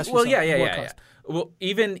you have to ask yourself. Well, yeah. Well,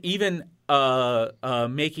 even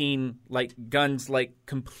making like guns like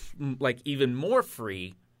even more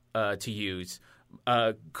free to use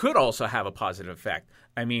could also have a positive effect.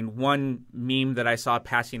 I mean, one meme that I saw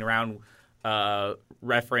passing around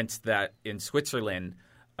referenced that in Switzerland,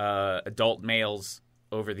 adult males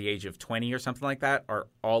over the age of 20 or something like that are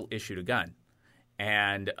all issued a gun.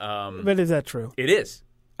 And but is that true? It is.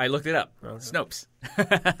 I looked it up. Okay. Snopes.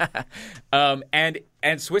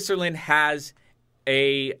 And Switzerland has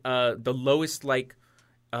the lowest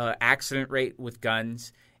accident rate with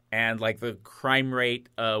guns, and the crime rate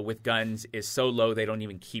with guns is so low they don't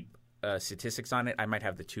even keep statistics on it. I might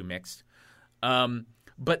have the two mixed.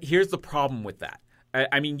 But here's the problem with that.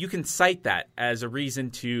 I mean, you can cite that as a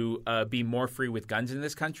reason to be more free with guns in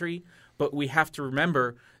this country, but we have to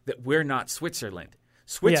remember that we're not Switzerland.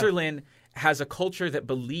 Switzerland has a culture that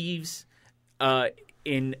believes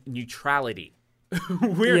in neutrality.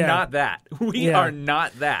 We're not that. We are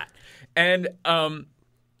not that. And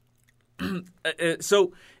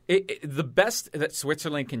so the best that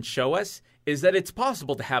Switzerland can show us is that it's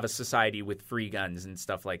possible to have a society with free guns and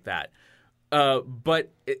stuff like that.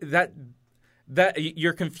 But that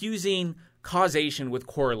you're confusing causation with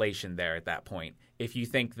correlation there at that point. If you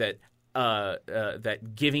think that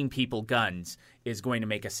that giving people guns is going to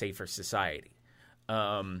make a safer society,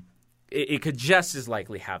 it could just as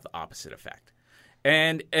likely have the opposite effect.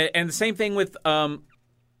 And the same thing with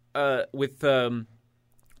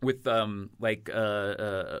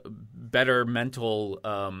better mental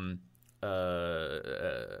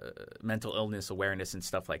illness awareness and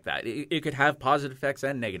stuff like that. It could have positive effects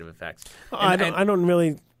and negative effects. I don't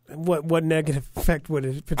really. What negative effect would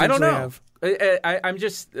it potentially I don't know. have? I'm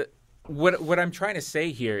just what I'm trying to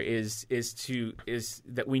say here is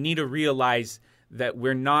that we need to realize that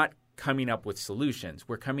we're not coming up with solutions.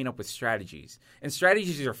 We're coming up with strategies, and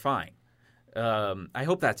strategies are fine. I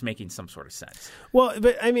hope that's making some sort of sense. Well,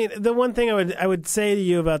 but I mean, the one thing I would say to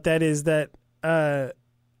you about that is that. I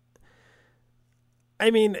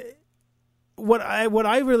mean, what I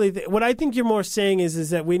think you're more saying is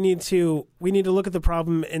that we need to look at the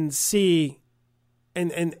problem and see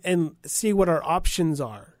what our options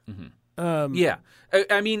are. Mm-hmm. Yeah,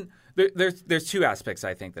 I mean, there's two aspects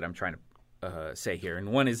I think that I'm trying to say here,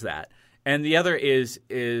 and one is that, and the other is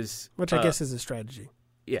which I guess is a strategy.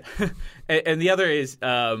 Yeah, and the other is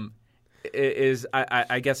I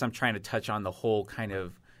guess I'm trying to touch on the whole kind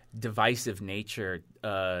of divisive nature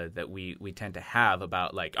that we tend to have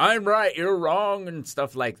about like I'm right, you're wrong, and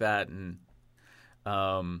stuff like that, and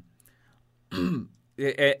and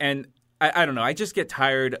I don't know. I just get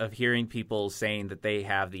tired of hearing people saying that they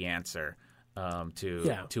have the answer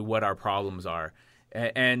to what our problems are,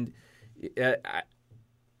 and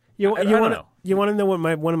you want to know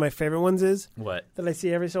what one of my favorite ones is? What? That I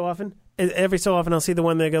see every so often. Every so often, I'll see the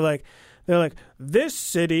one that they're like, this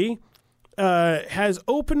city has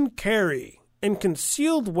open carry and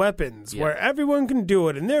concealed weapons where everyone can do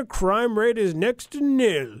it, and their crime rate is next to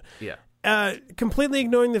nil. Yeah. Completely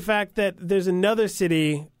ignoring the fact that there's another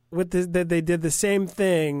city that they did the same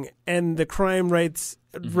thing, and the crime rates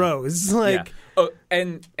rose. Like, oh,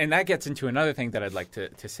 and that gets into another thing that I'd like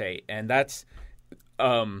to say, and that's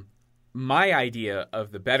my idea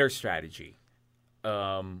of the better strategy.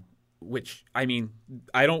 Which, I mean,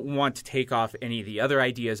 I don't want to take off any of the other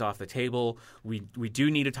ideas off the table. We do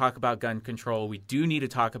need to talk about gun control. We do need to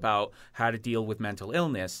talk about how to deal with mental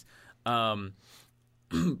illness. But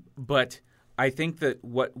I think that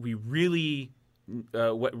what really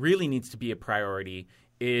needs to be a priority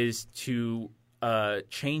is to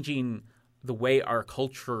changing the way our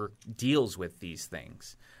culture deals with these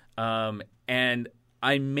things. And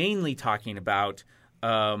I'm mainly talking about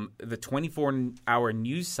the 24-hour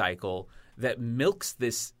news cycle that milks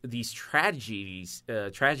these tragedies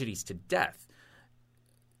to death.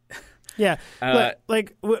 Yeah, we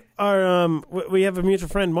have a mutual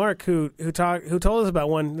friend, Mark, who told us about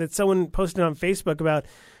one that someone posted on Facebook about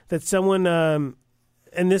that someone,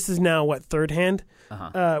 and this is now third hand.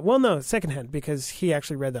 Well, no, second hand, because he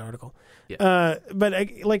actually read the article. Yeah.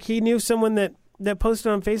 But he knew someone that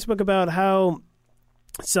posted on Facebook about how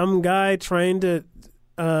some guy trying to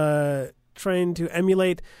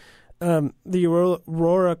emulate the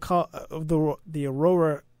Aurora,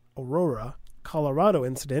 Colorado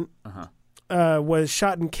incident was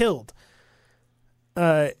shot and killed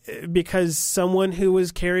because someone who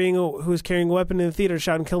was carrying a weapon in the theater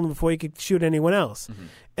shot and killed him before he could shoot anyone else. Mm-hmm.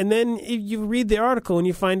 And then you read the article and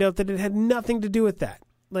you find out that it had nothing to do with that.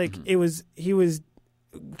 Like he was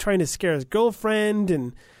trying to scare his girlfriend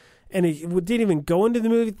and he didn't even go into the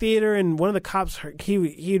movie theater. And one of the cops,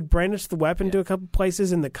 he had brandished the weapon to a couple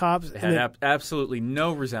places, and the cops had absolutely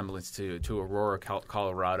no resemblance to Aurora,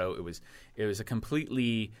 Colorado. It was a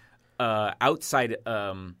completely outside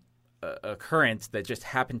occurrence that just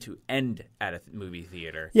happened to end at a movie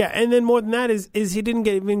theater. Yeah, and then more than that is he didn't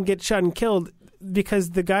even get shot and killed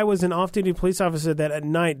because the guy was an off-duty police officer that at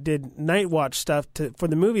night did night watch stuff for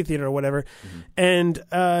the movie theater or whatever, and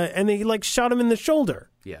they shot him in the shoulder.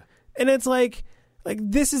 Yeah. And it's like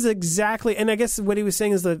this is exactly, and I guess what he was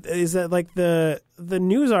saying is that the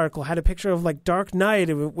news article had a picture of Dark Knight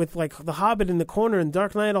with the Hobbit in the corner and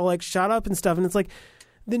Dark Knight all shot up and stuff, and it's like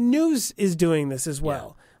the news is doing this as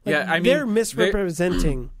well. I mean, they're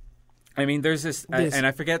misrepresenting. I mean, there's this, and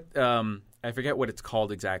I forget what it's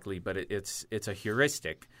called exactly, but it's a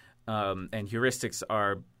heuristic, and heuristics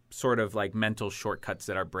are sort of like mental shortcuts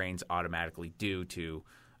that our brains automatically do to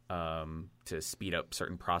speed up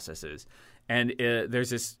certain processes. And there's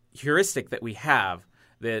this heuristic that we have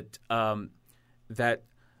that that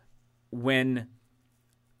when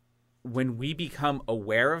we become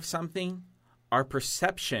aware of something, our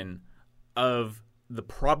perception of the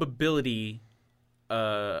probability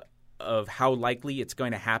of how likely it's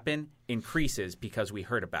going to happen increases because we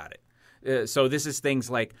heard about it. So this is things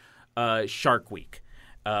like Shark Week.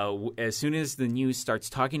 As soon as the news starts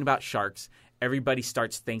talking about sharks, everybody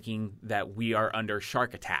starts thinking that we are under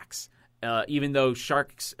shark attacks, even though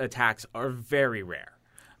shark attacks are very rare.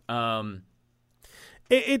 But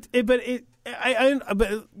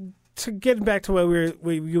to get back to what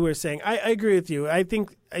you were saying, I agree with you. I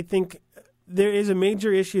think there is a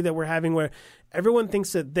major issue that we're having where everyone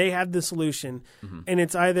thinks that they have the solution, and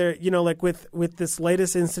it's either with this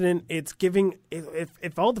latest incident, it's giving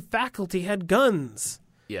if all the faculty had guns,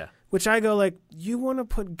 which I go you want to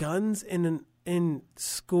put guns in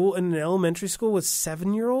school, in an elementary school with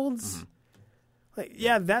 7-year-olds?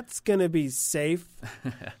 That's gonna be safe.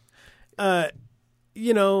 Or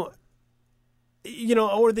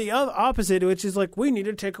the other opposite, which is we need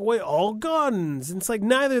to take away all guns. And it's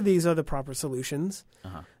neither of these are the proper solutions.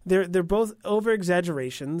 They're both over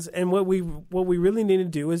exaggerations, and what we really need to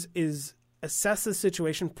do is assess the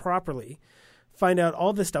situation properly, find out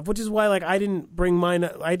all this stuff. Which is why I didn't bring mine.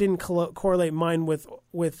 I didn't correlate mine with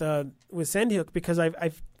Sandy Hook because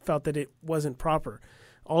I felt that it wasn't proper.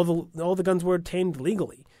 All the guns were obtained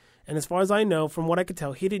legally. And as far as I know, from what I could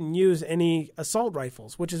tell, he didn't use any assault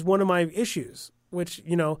rifles, which is one of my issues. Which,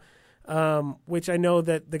 which I know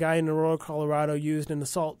that the guy in Aurora, Colorado used an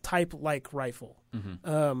assault type-like rifle.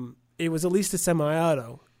 It was at least a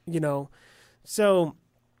semi-auto, So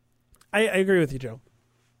I agree with you, Joe,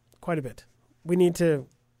 quite a bit. We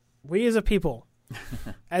as a people,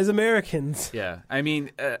 as Americans. Yeah, I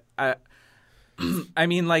mean,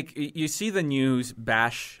 like you see the news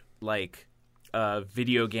bash like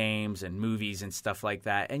video games and movies and stuff like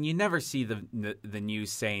that, and you never see the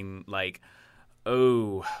news saying like,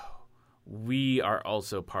 "Oh, we are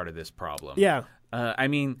also part of this problem." Yeah, I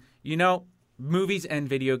mean, movies and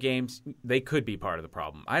video games, they could be part of the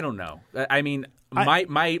problem. I don't know. I mean,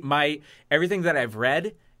 my everything that I've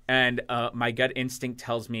read and my gut instinct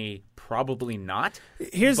tells me probably not.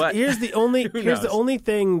 Here's the only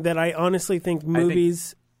thing that I honestly think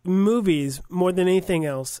movies more than anything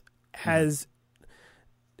else has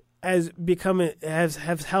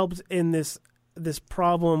helped in this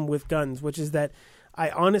problem with guns, which is that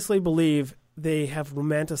I honestly believe they have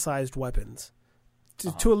romanticized weapons.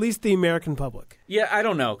 To at least the American public. Yeah, I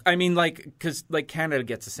don't know. I mean, because Canada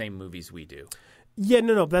gets the same movies we do. Yeah,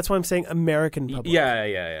 no. That's why I'm saying American public.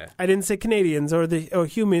 Yeah. I didn't say Canadians or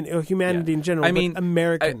humanity in general. I mean, but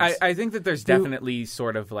Americans. I think that there's definitely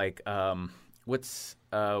sort of like what's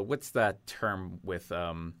that term with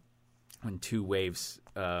when two waves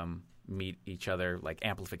meet each other, like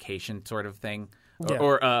amplification sort of thing,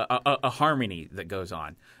 or a harmony that goes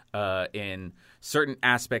on. In certain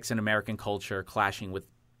aspects in American culture, clashing with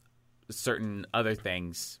certain other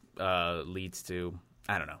things leads to,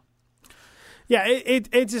 I don't know. Yeah,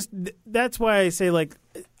 it just, that's why I say, like,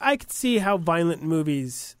 I could see how violent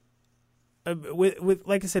movies, with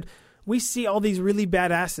like I said, we see all these really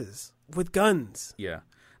badasses with guns. Yeah,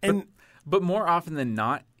 but more often than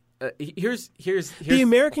not, here's the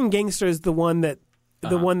American gangster is the one that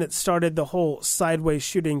started the whole sideways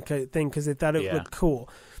shooting thing because they thought it looked cool.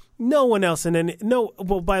 No one else no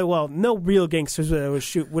real gangsters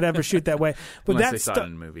would ever shoot that way. But unless they saw it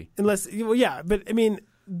in a movie. But I mean,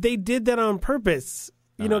 they did that on purpose,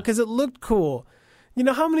 because it looked cool. You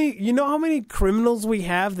know how many criminals we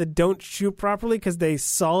have that don't shoot properly because they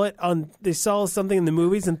saw something in the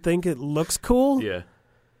movies and think it looks cool. Yeah,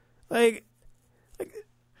 like.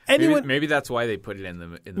 Maybe that's why they put it in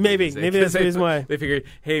the maybe movies. Maybe that's the reason why they figured,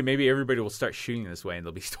 hey, maybe everybody will start shooting this way, and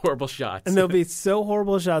there'll be horrible shots, and there'll be so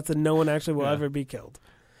horrible shots that no one actually will ever be killed.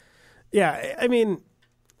 Yeah, I mean,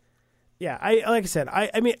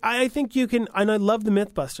 I think you can, and I love the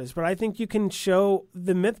Mythbusters, but I think you can show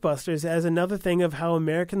the Mythbusters as another thing of how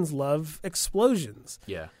Americans love explosions.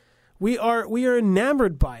 Yeah. We are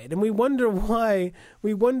enamored by it, and we wonder why.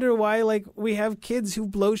 Like, we have kids who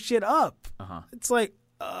blow shit up. It's like.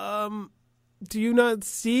 Do you not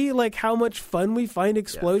see like how much fun we find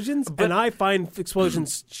explosions? Yeah. And I find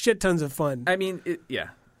explosions shit tons of fun. I mean,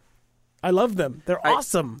 I love them. They're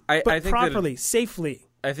awesome. I think properly, safely.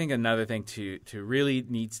 I think another thing to really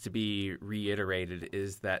needs to be reiterated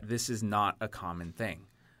is that this is not a common thing.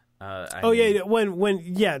 Talking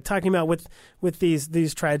about with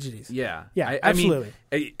these tragedies. Yeah,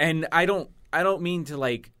 absolutely. And I don't mean to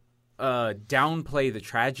like downplay the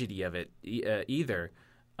tragedy of it either.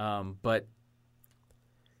 But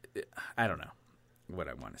I don't know what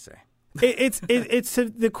I want to say. It's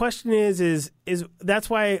the question is that's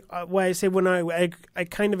why I say when I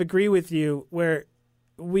kind of agree with you where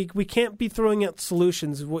we can't be throwing out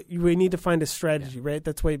solutions. We need to find a strategy, right?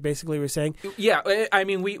 That's what basically we're saying. Yeah, I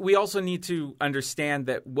mean we also need to understand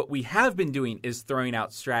that what we have been doing is throwing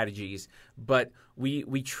out strategies, but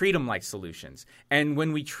we treat them like solutions. And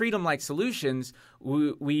when we treat them like solutions,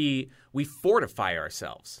 we fortify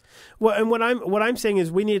ourselves. Well, and what I'm saying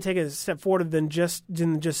is we need to take a step forward than just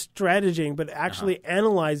strategizing, but actually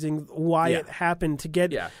analyzing why it happened to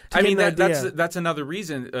get. Yeah, that's another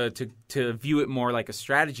reason to view it more like a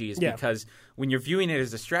strategy is because when you're viewing it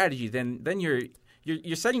as a strategy, then you're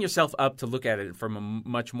setting yourself up to look at it from a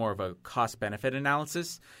much more of a cost-benefit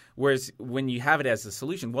analysis. Whereas when you have it as a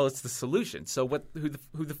solution, well, it's the solution. So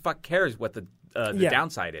who the fuck cares what the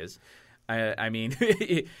downside is? I mean,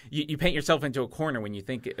 you paint yourself into a corner when you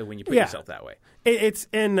put yourself that way.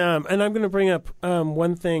 And I'm going to bring up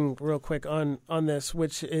one thing real quick on this,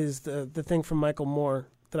 which is the thing from Michael Moore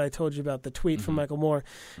that I told you about, the tweet from Michael Moore,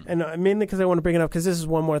 and mainly because I want to bring it up because this is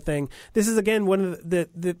one more thing. This is again one of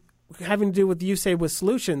the having to do with you say with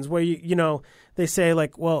solutions where you they say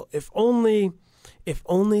like, well, if only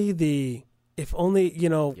the if only,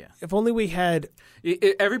 if only we had...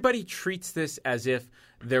 Everybody treats this as if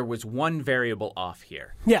there was one variable off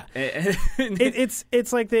here. Yeah.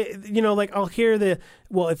 It's like I'll hear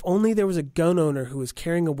if only there was a gun owner who was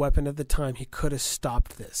carrying a weapon at the time, he could have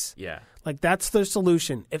stopped this. Yeah. Like, that's the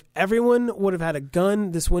solution. If everyone would have had a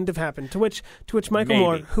gun, this wouldn't have happened. To which Michael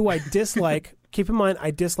Moore, who I dislike, keep in mind,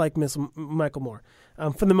 I dislike Michael Moore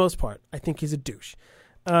for the most part. I think he's a douche.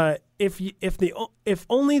 If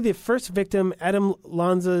only the first victim, Adam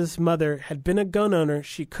Lanza's mother, had been a gun owner,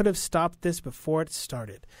 she could have stopped this before it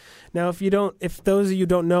started. Now, if those of you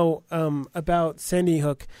don't know about Sandy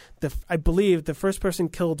Hook, I believe the first person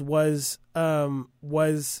killed was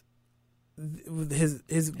his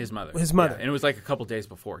mother. His mother. Yeah, and it was like a couple days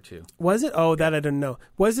before too. Was it? Oh, that I didn't know.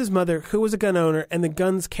 Was his mother, who was a gun owner, and the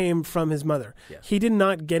guns came from his mother. Yes. He did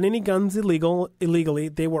not get any guns illegally.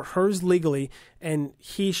 They were hers legally, and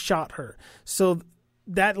he shot her. So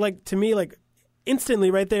that, like, to me, like, instantly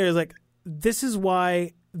right there is like, this is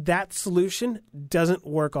why that solution doesn't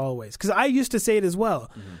work always. Because I used to say it as well.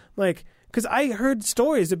 Mm-hmm. Like, because I heard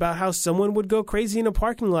stories about how someone would go crazy in a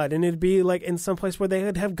parking lot, and it'd be like in some place where they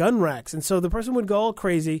would have gun racks, and so the person would go all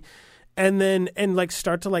crazy, and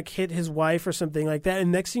start to like hit his wife or something like that,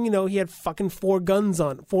 and next thing you know, he had fucking 4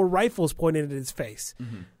 rifles pointed at his face.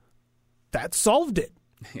 Mm-hmm. That solved it.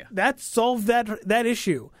 Yeah. That solved that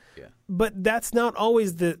issue. Yeah. But that's not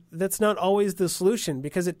always the solution,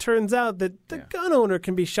 because it turns out that the gun owner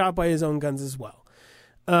can be shot by his own guns as well.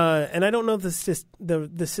 And I don't know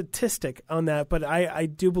the statistic on that, but I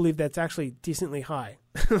do believe that's actually decently high,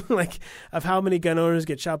 like of how many gun owners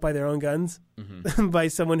get shot by their own guns, mm-hmm. by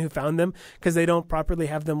someone who found them because they don't properly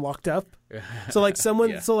have them locked up. So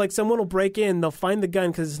someone will break in, they'll find the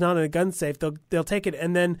gun because it's not in a gun safe. They'll take it,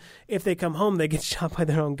 and then if they come home, they get shot by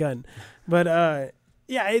their own gun. But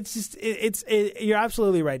it's just you're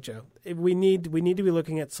absolutely right, Joe. We need to be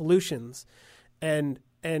looking at solutions, and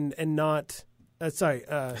not.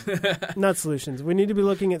 Not solutions. We need to be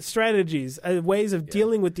looking at strategies, ways of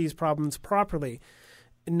dealing with these problems properly,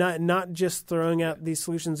 not just throwing out these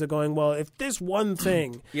solutions of going, well, if this one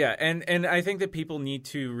thing. Yeah, and I think that people need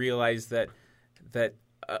to realize that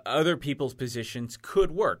other people's positions could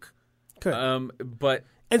work. And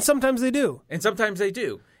sometimes they do.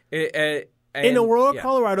 In Aurora,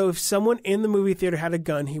 Colorado, if someone in the movie theater had a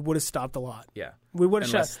gun, he would have stopped a lot. Yeah. We would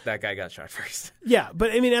have Unless that guy got shot first. Yeah,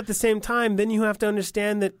 but I mean, at the same time, then you have to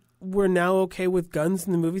understand that we're now okay with guns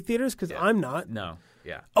in the movie theaters, because I'm not. No,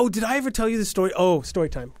 yeah. Oh, did I ever tell you the story? Oh, story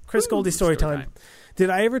time. Chris Goldie story time. Did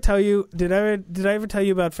I ever tell you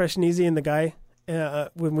about Fresh and Easy and the guy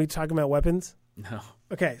when we talk about weapons? No.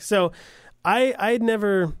 Okay, so I had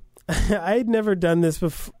never done this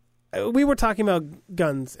before. We were talking about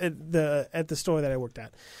guns at the store that I worked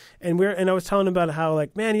at, and I was telling about how,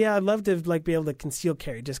 like, man, yeah, I'd love to like be able to conceal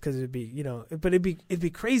carry just because it'd be, but it'd be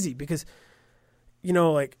crazy because,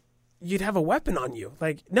 like, you'd have a weapon on you,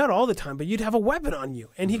 like not all the time, but you'd have a weapon on you.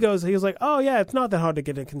 And he was like, oh yeah, it's not that hard to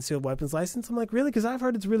get a concealed weapons license. I'm like, really? Because I've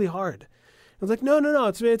heard it's really hard. I was like, no,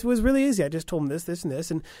 it was really easy. I just told him this, and this,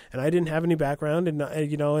 and I didn't have any background,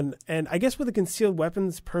 and and I guess with a concealed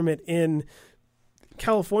weapons permit in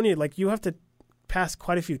California, like, you have to pass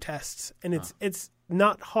quite a few tests, and it's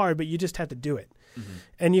not hard, but you just have to do it. Mm-hmm.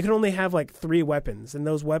 And you can only have like 3 weapons, and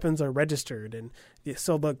those weapons are registered, and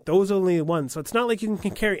so look, those are only the ones. So it's not like you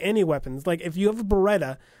can carry any weapons. Like, if you have a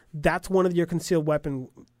Beretta, that's one of your concealed weapon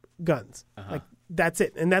guns. Uh-huh. Like, that's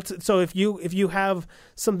it. And that's so if you have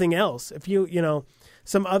something else, if you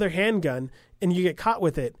some other handgun, and you get caught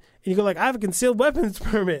with it, and you go like, I have a concealed weapons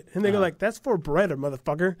permit, and they go like, that's for Beretta,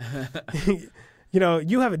 motherfucker.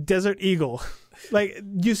 You have a Desert Eagle, like,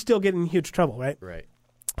 you still get in huge trouble, right? Right.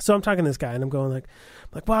 So I'm talking to this guy, and I'm going like,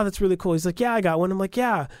 wow, that's really cool. He's like, yeah, I got one. I'm like,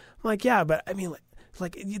 yeah, but I mean,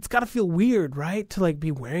 like it's got to feel weird, right, to like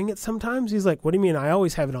be wearing it sometimes. He's like, what do you mean? I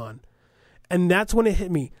always have it on. And that's when it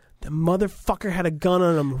hit me. The motherfucker had a gun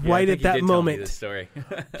on him right at that moment. Tell me this story.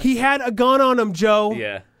 He had a gun on him, Joe.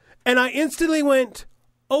 Yeah. And I instantly went,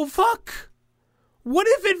 oh fuck, what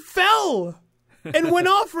if it fell? And went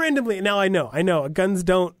off randomly. Now I know, guns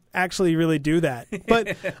don't actually really do that.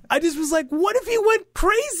 But I just was like, what if he went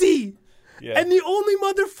crazy? Yeah. And the only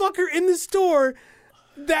motherfucker in the store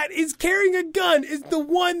that is carrying a gun is the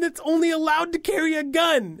one that's only allowed to carry a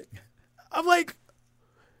gun. I'm like,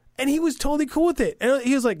 and he was totally cool with it. And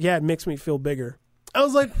he was like, yeah, it makes me feel bigger. I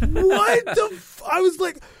was like, what the I was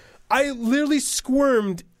like, I literally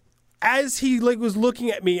squirmed as he like was looking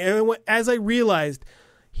at me. And as I realized,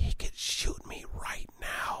 he could shoot me right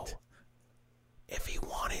now if he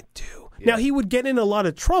wanted to. Yeah. Now, he would get in a lot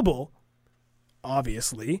of trouble,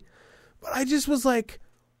 obviously, but I just was like,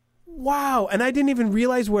 wow. And I didn't even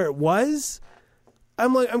realize where it was.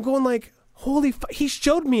 I'm going like, holy he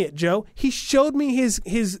showed me it, Joe. He showed me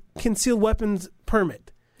his concealed weapons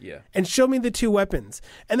permit. Yeah. And showed me the 2 weapons.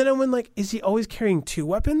 And then I went like, is he always carrying 2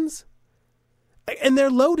 weapons? And they're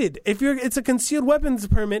loaded. If it's a concealed weapons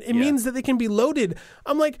permit, it means that they can be loaded.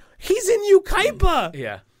 I'm like, he's in Ukaipa.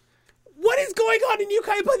 Yeah. What is going on in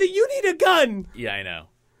Ukaipa that you need a gun? Yeah, I know.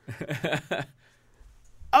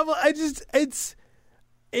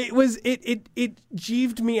 It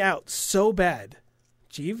jeeved me out so bad.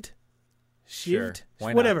 Jeeved? Sure.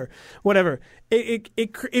 Why not? Whatever.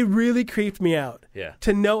 It really creeped me out. Yeah.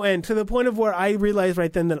 To no end. To the point of where I realized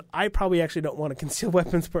right then that I probably actually don't want a concealed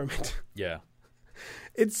weapons permit. Yeah.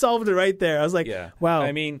 It solved it right there. I was like, wow.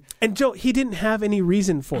 I mean, and Joe, he didn't have any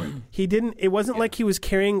reason for it. It wasn't like he was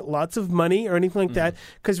carrying lots of money or anything like that.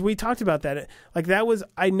 Because we talked about that. Like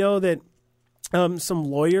I know that some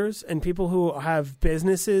lawyers and people who have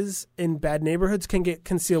businesses in bad neighborhoods can get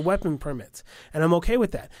concealed weapon permits. And I'm okay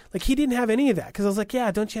with that. Like he didn't have any of that. Because I was like,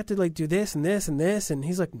 yeah, don't you have to like do this and this and this? And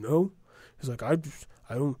he's like, no. He's like, I just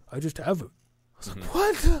have it. I was like,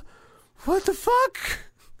 what the fuck?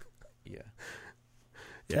 Yeah.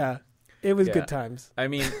 Yeah, it was good times. I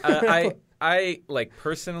mean, I like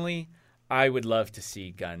personally, I would love to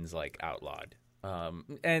see guns like outlawed,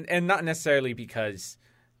 and not necessarily because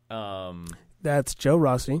that's Joe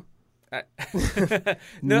Rossi.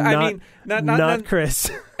 No, I mean not Chris.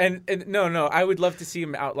 And no, I would love to see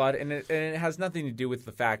him outlawed, and it has nothing to do with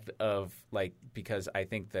the fact of like because I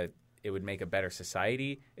think that it would make a better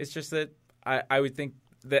society. It's just that I would think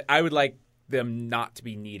that I would like them not to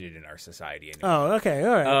be needed in our society anymore. Oh, okay,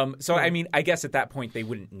 all right. So I mean, I guess at that point they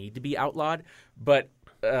wouldn't need to be outlawed, but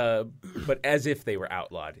as if they were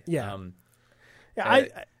outlawed. Yeah. I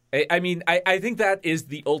mean, I think that is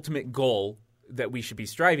the ultimate goal that we should be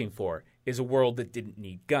striving for is a world that didn't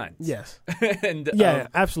need guns. Yes. And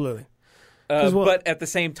absolutely. But at the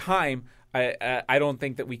same time, I don't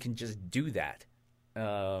think that we can just do that.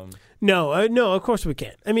 No, of course we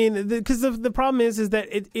can't. I mean, because the problem is that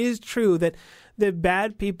it is true that the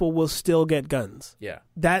bad people will still get guns. Yeah,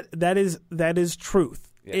 that is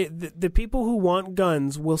truth. Yeah. The people who want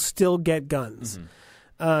guns will still get guns. Mm-hmm.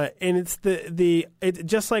 And it's it's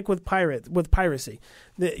just like with piracy.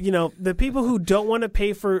 The people who don't want to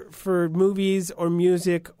pay for movies or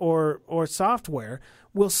music or software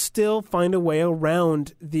will still find a way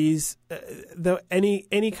around these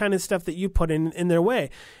any kind of stuff that you put in their way,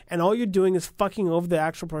 and all you're doing is fucking over the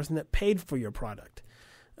actual person that paid for your product.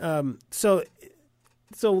 So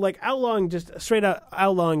like outlawing, just straight out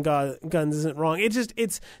outlawing guns isn't wrong.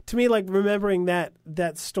 It's to me like remembering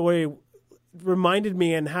that story reminded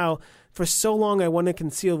me and how for so long I wanted a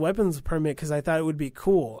concealed weapons permit because I thought it would be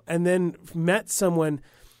cool, and then met someone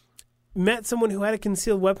who had a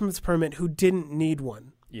concealed weapons permit who didn't need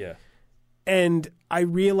one. Yeah. And I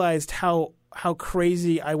realized how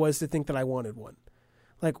crazy I was to think that I wanted one.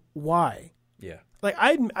 Like, why? Yeah. Like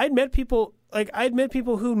I'd met people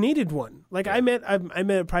who needed one. Like I met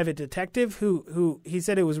a private detective who he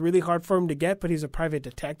said it was really hard for him to get, but he's a private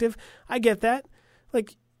detective. I get that.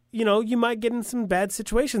 Like, you might get in some bad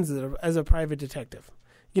situations as a private detective.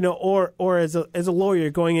 Or as a lawyer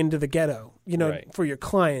going into the ghetto, right. for your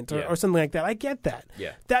client or something like that. I get that.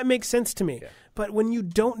 Yeah. That makes sense to me. Yeah. But when you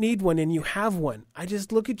don't need one and you have one, I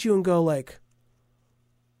just look at you and go like,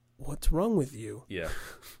 what's wrong with you? Yeah.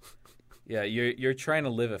 Yeah, you're trying to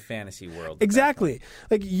live a fantasy world. Exactly.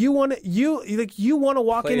 Like you want to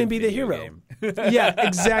walk in and be the hero. Yeah,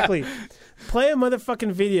 exactly. Play a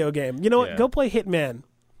motherfucking video game. You know what? Go play Hitman.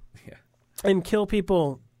 Yeah. And kill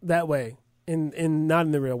people that way. In not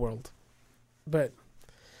in the real world, but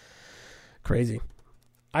crazy.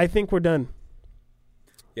 I think we're done.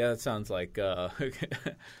 Yeah, that sounds like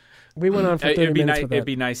we went on for 30 minutes. It'd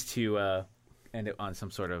be nice to end it on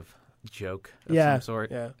some sort of joke of some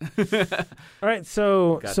sort. Yeah. All right,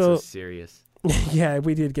 so serious. Yeah,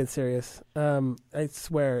 we did get serious. I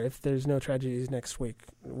swear, if there's no tragedies next week,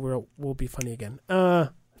 we'll be funny again.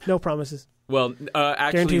 No promises. Well,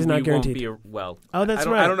 actually, guarantees not guaranteed. Won't be that's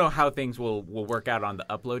right. I don't know how things will work out on the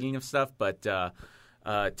uploading of stuff, but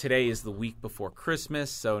today is the week before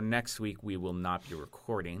Christmas, so next week we will not be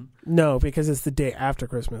recording. No, because it's the day after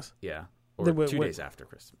Christmas. Yeah, or 2 days after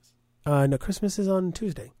Christmas. No, Christmas is on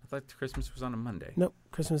Tuesday. I thought Christmas was on a Monday. Nope,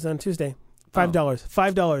 Christmas is on Tuesday. $5.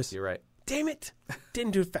 $5. You're right. Damn it!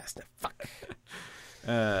 Didn't do it fast enough. Fuck.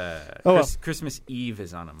 Christmas Eve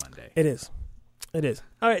is on a Monday. It is. It is.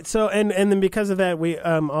 All right. So and then because of that, we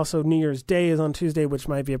also New Year's Day is on Tuesday, which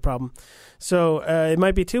might be a problem. So it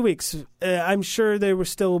might be 2 weeks. I'm sure there will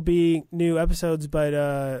still be new episodes, but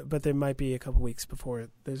there might be a couple weeks before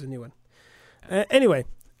there's a new one. Anyway,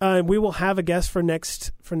 we will have a guest for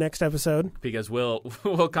next episode because we'll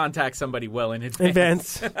contact somebody well in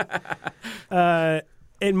advance.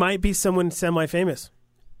 It might be someone semi-famous.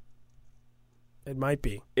 It might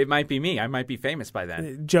be. It might be me. I might be famous by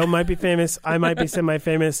then. Joe might be famous. I might be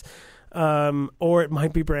semi-famous. Or it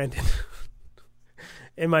might be Brandon.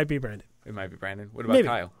 It might be Brandon. It might be Brandon. What about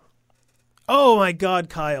Kyle? Oh, my God,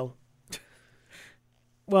 Kyle.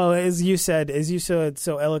 Well, as you said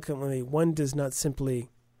so eloquently, one does not simply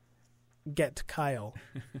get Kyle.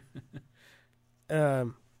 Yeah.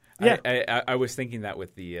 I was thinking that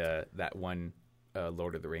with the that one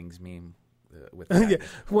Lord of the Rings meme. With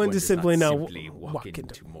one does simply not walk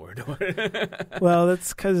into Mordor. Well,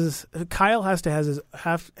 that's because Kyle has to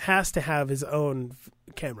have his own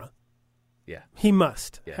camera. Yeah, he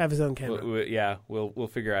must have his own camera. We'll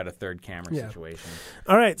figure out a third camera situation.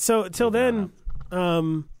 All right, so till then,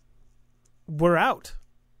 we're out.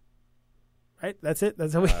 Right, that's it.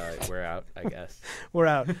 That's how we're out. I guess we're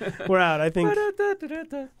out. We're out. I think.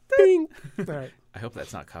 Bing. All right. I hope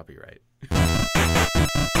that's not copyright.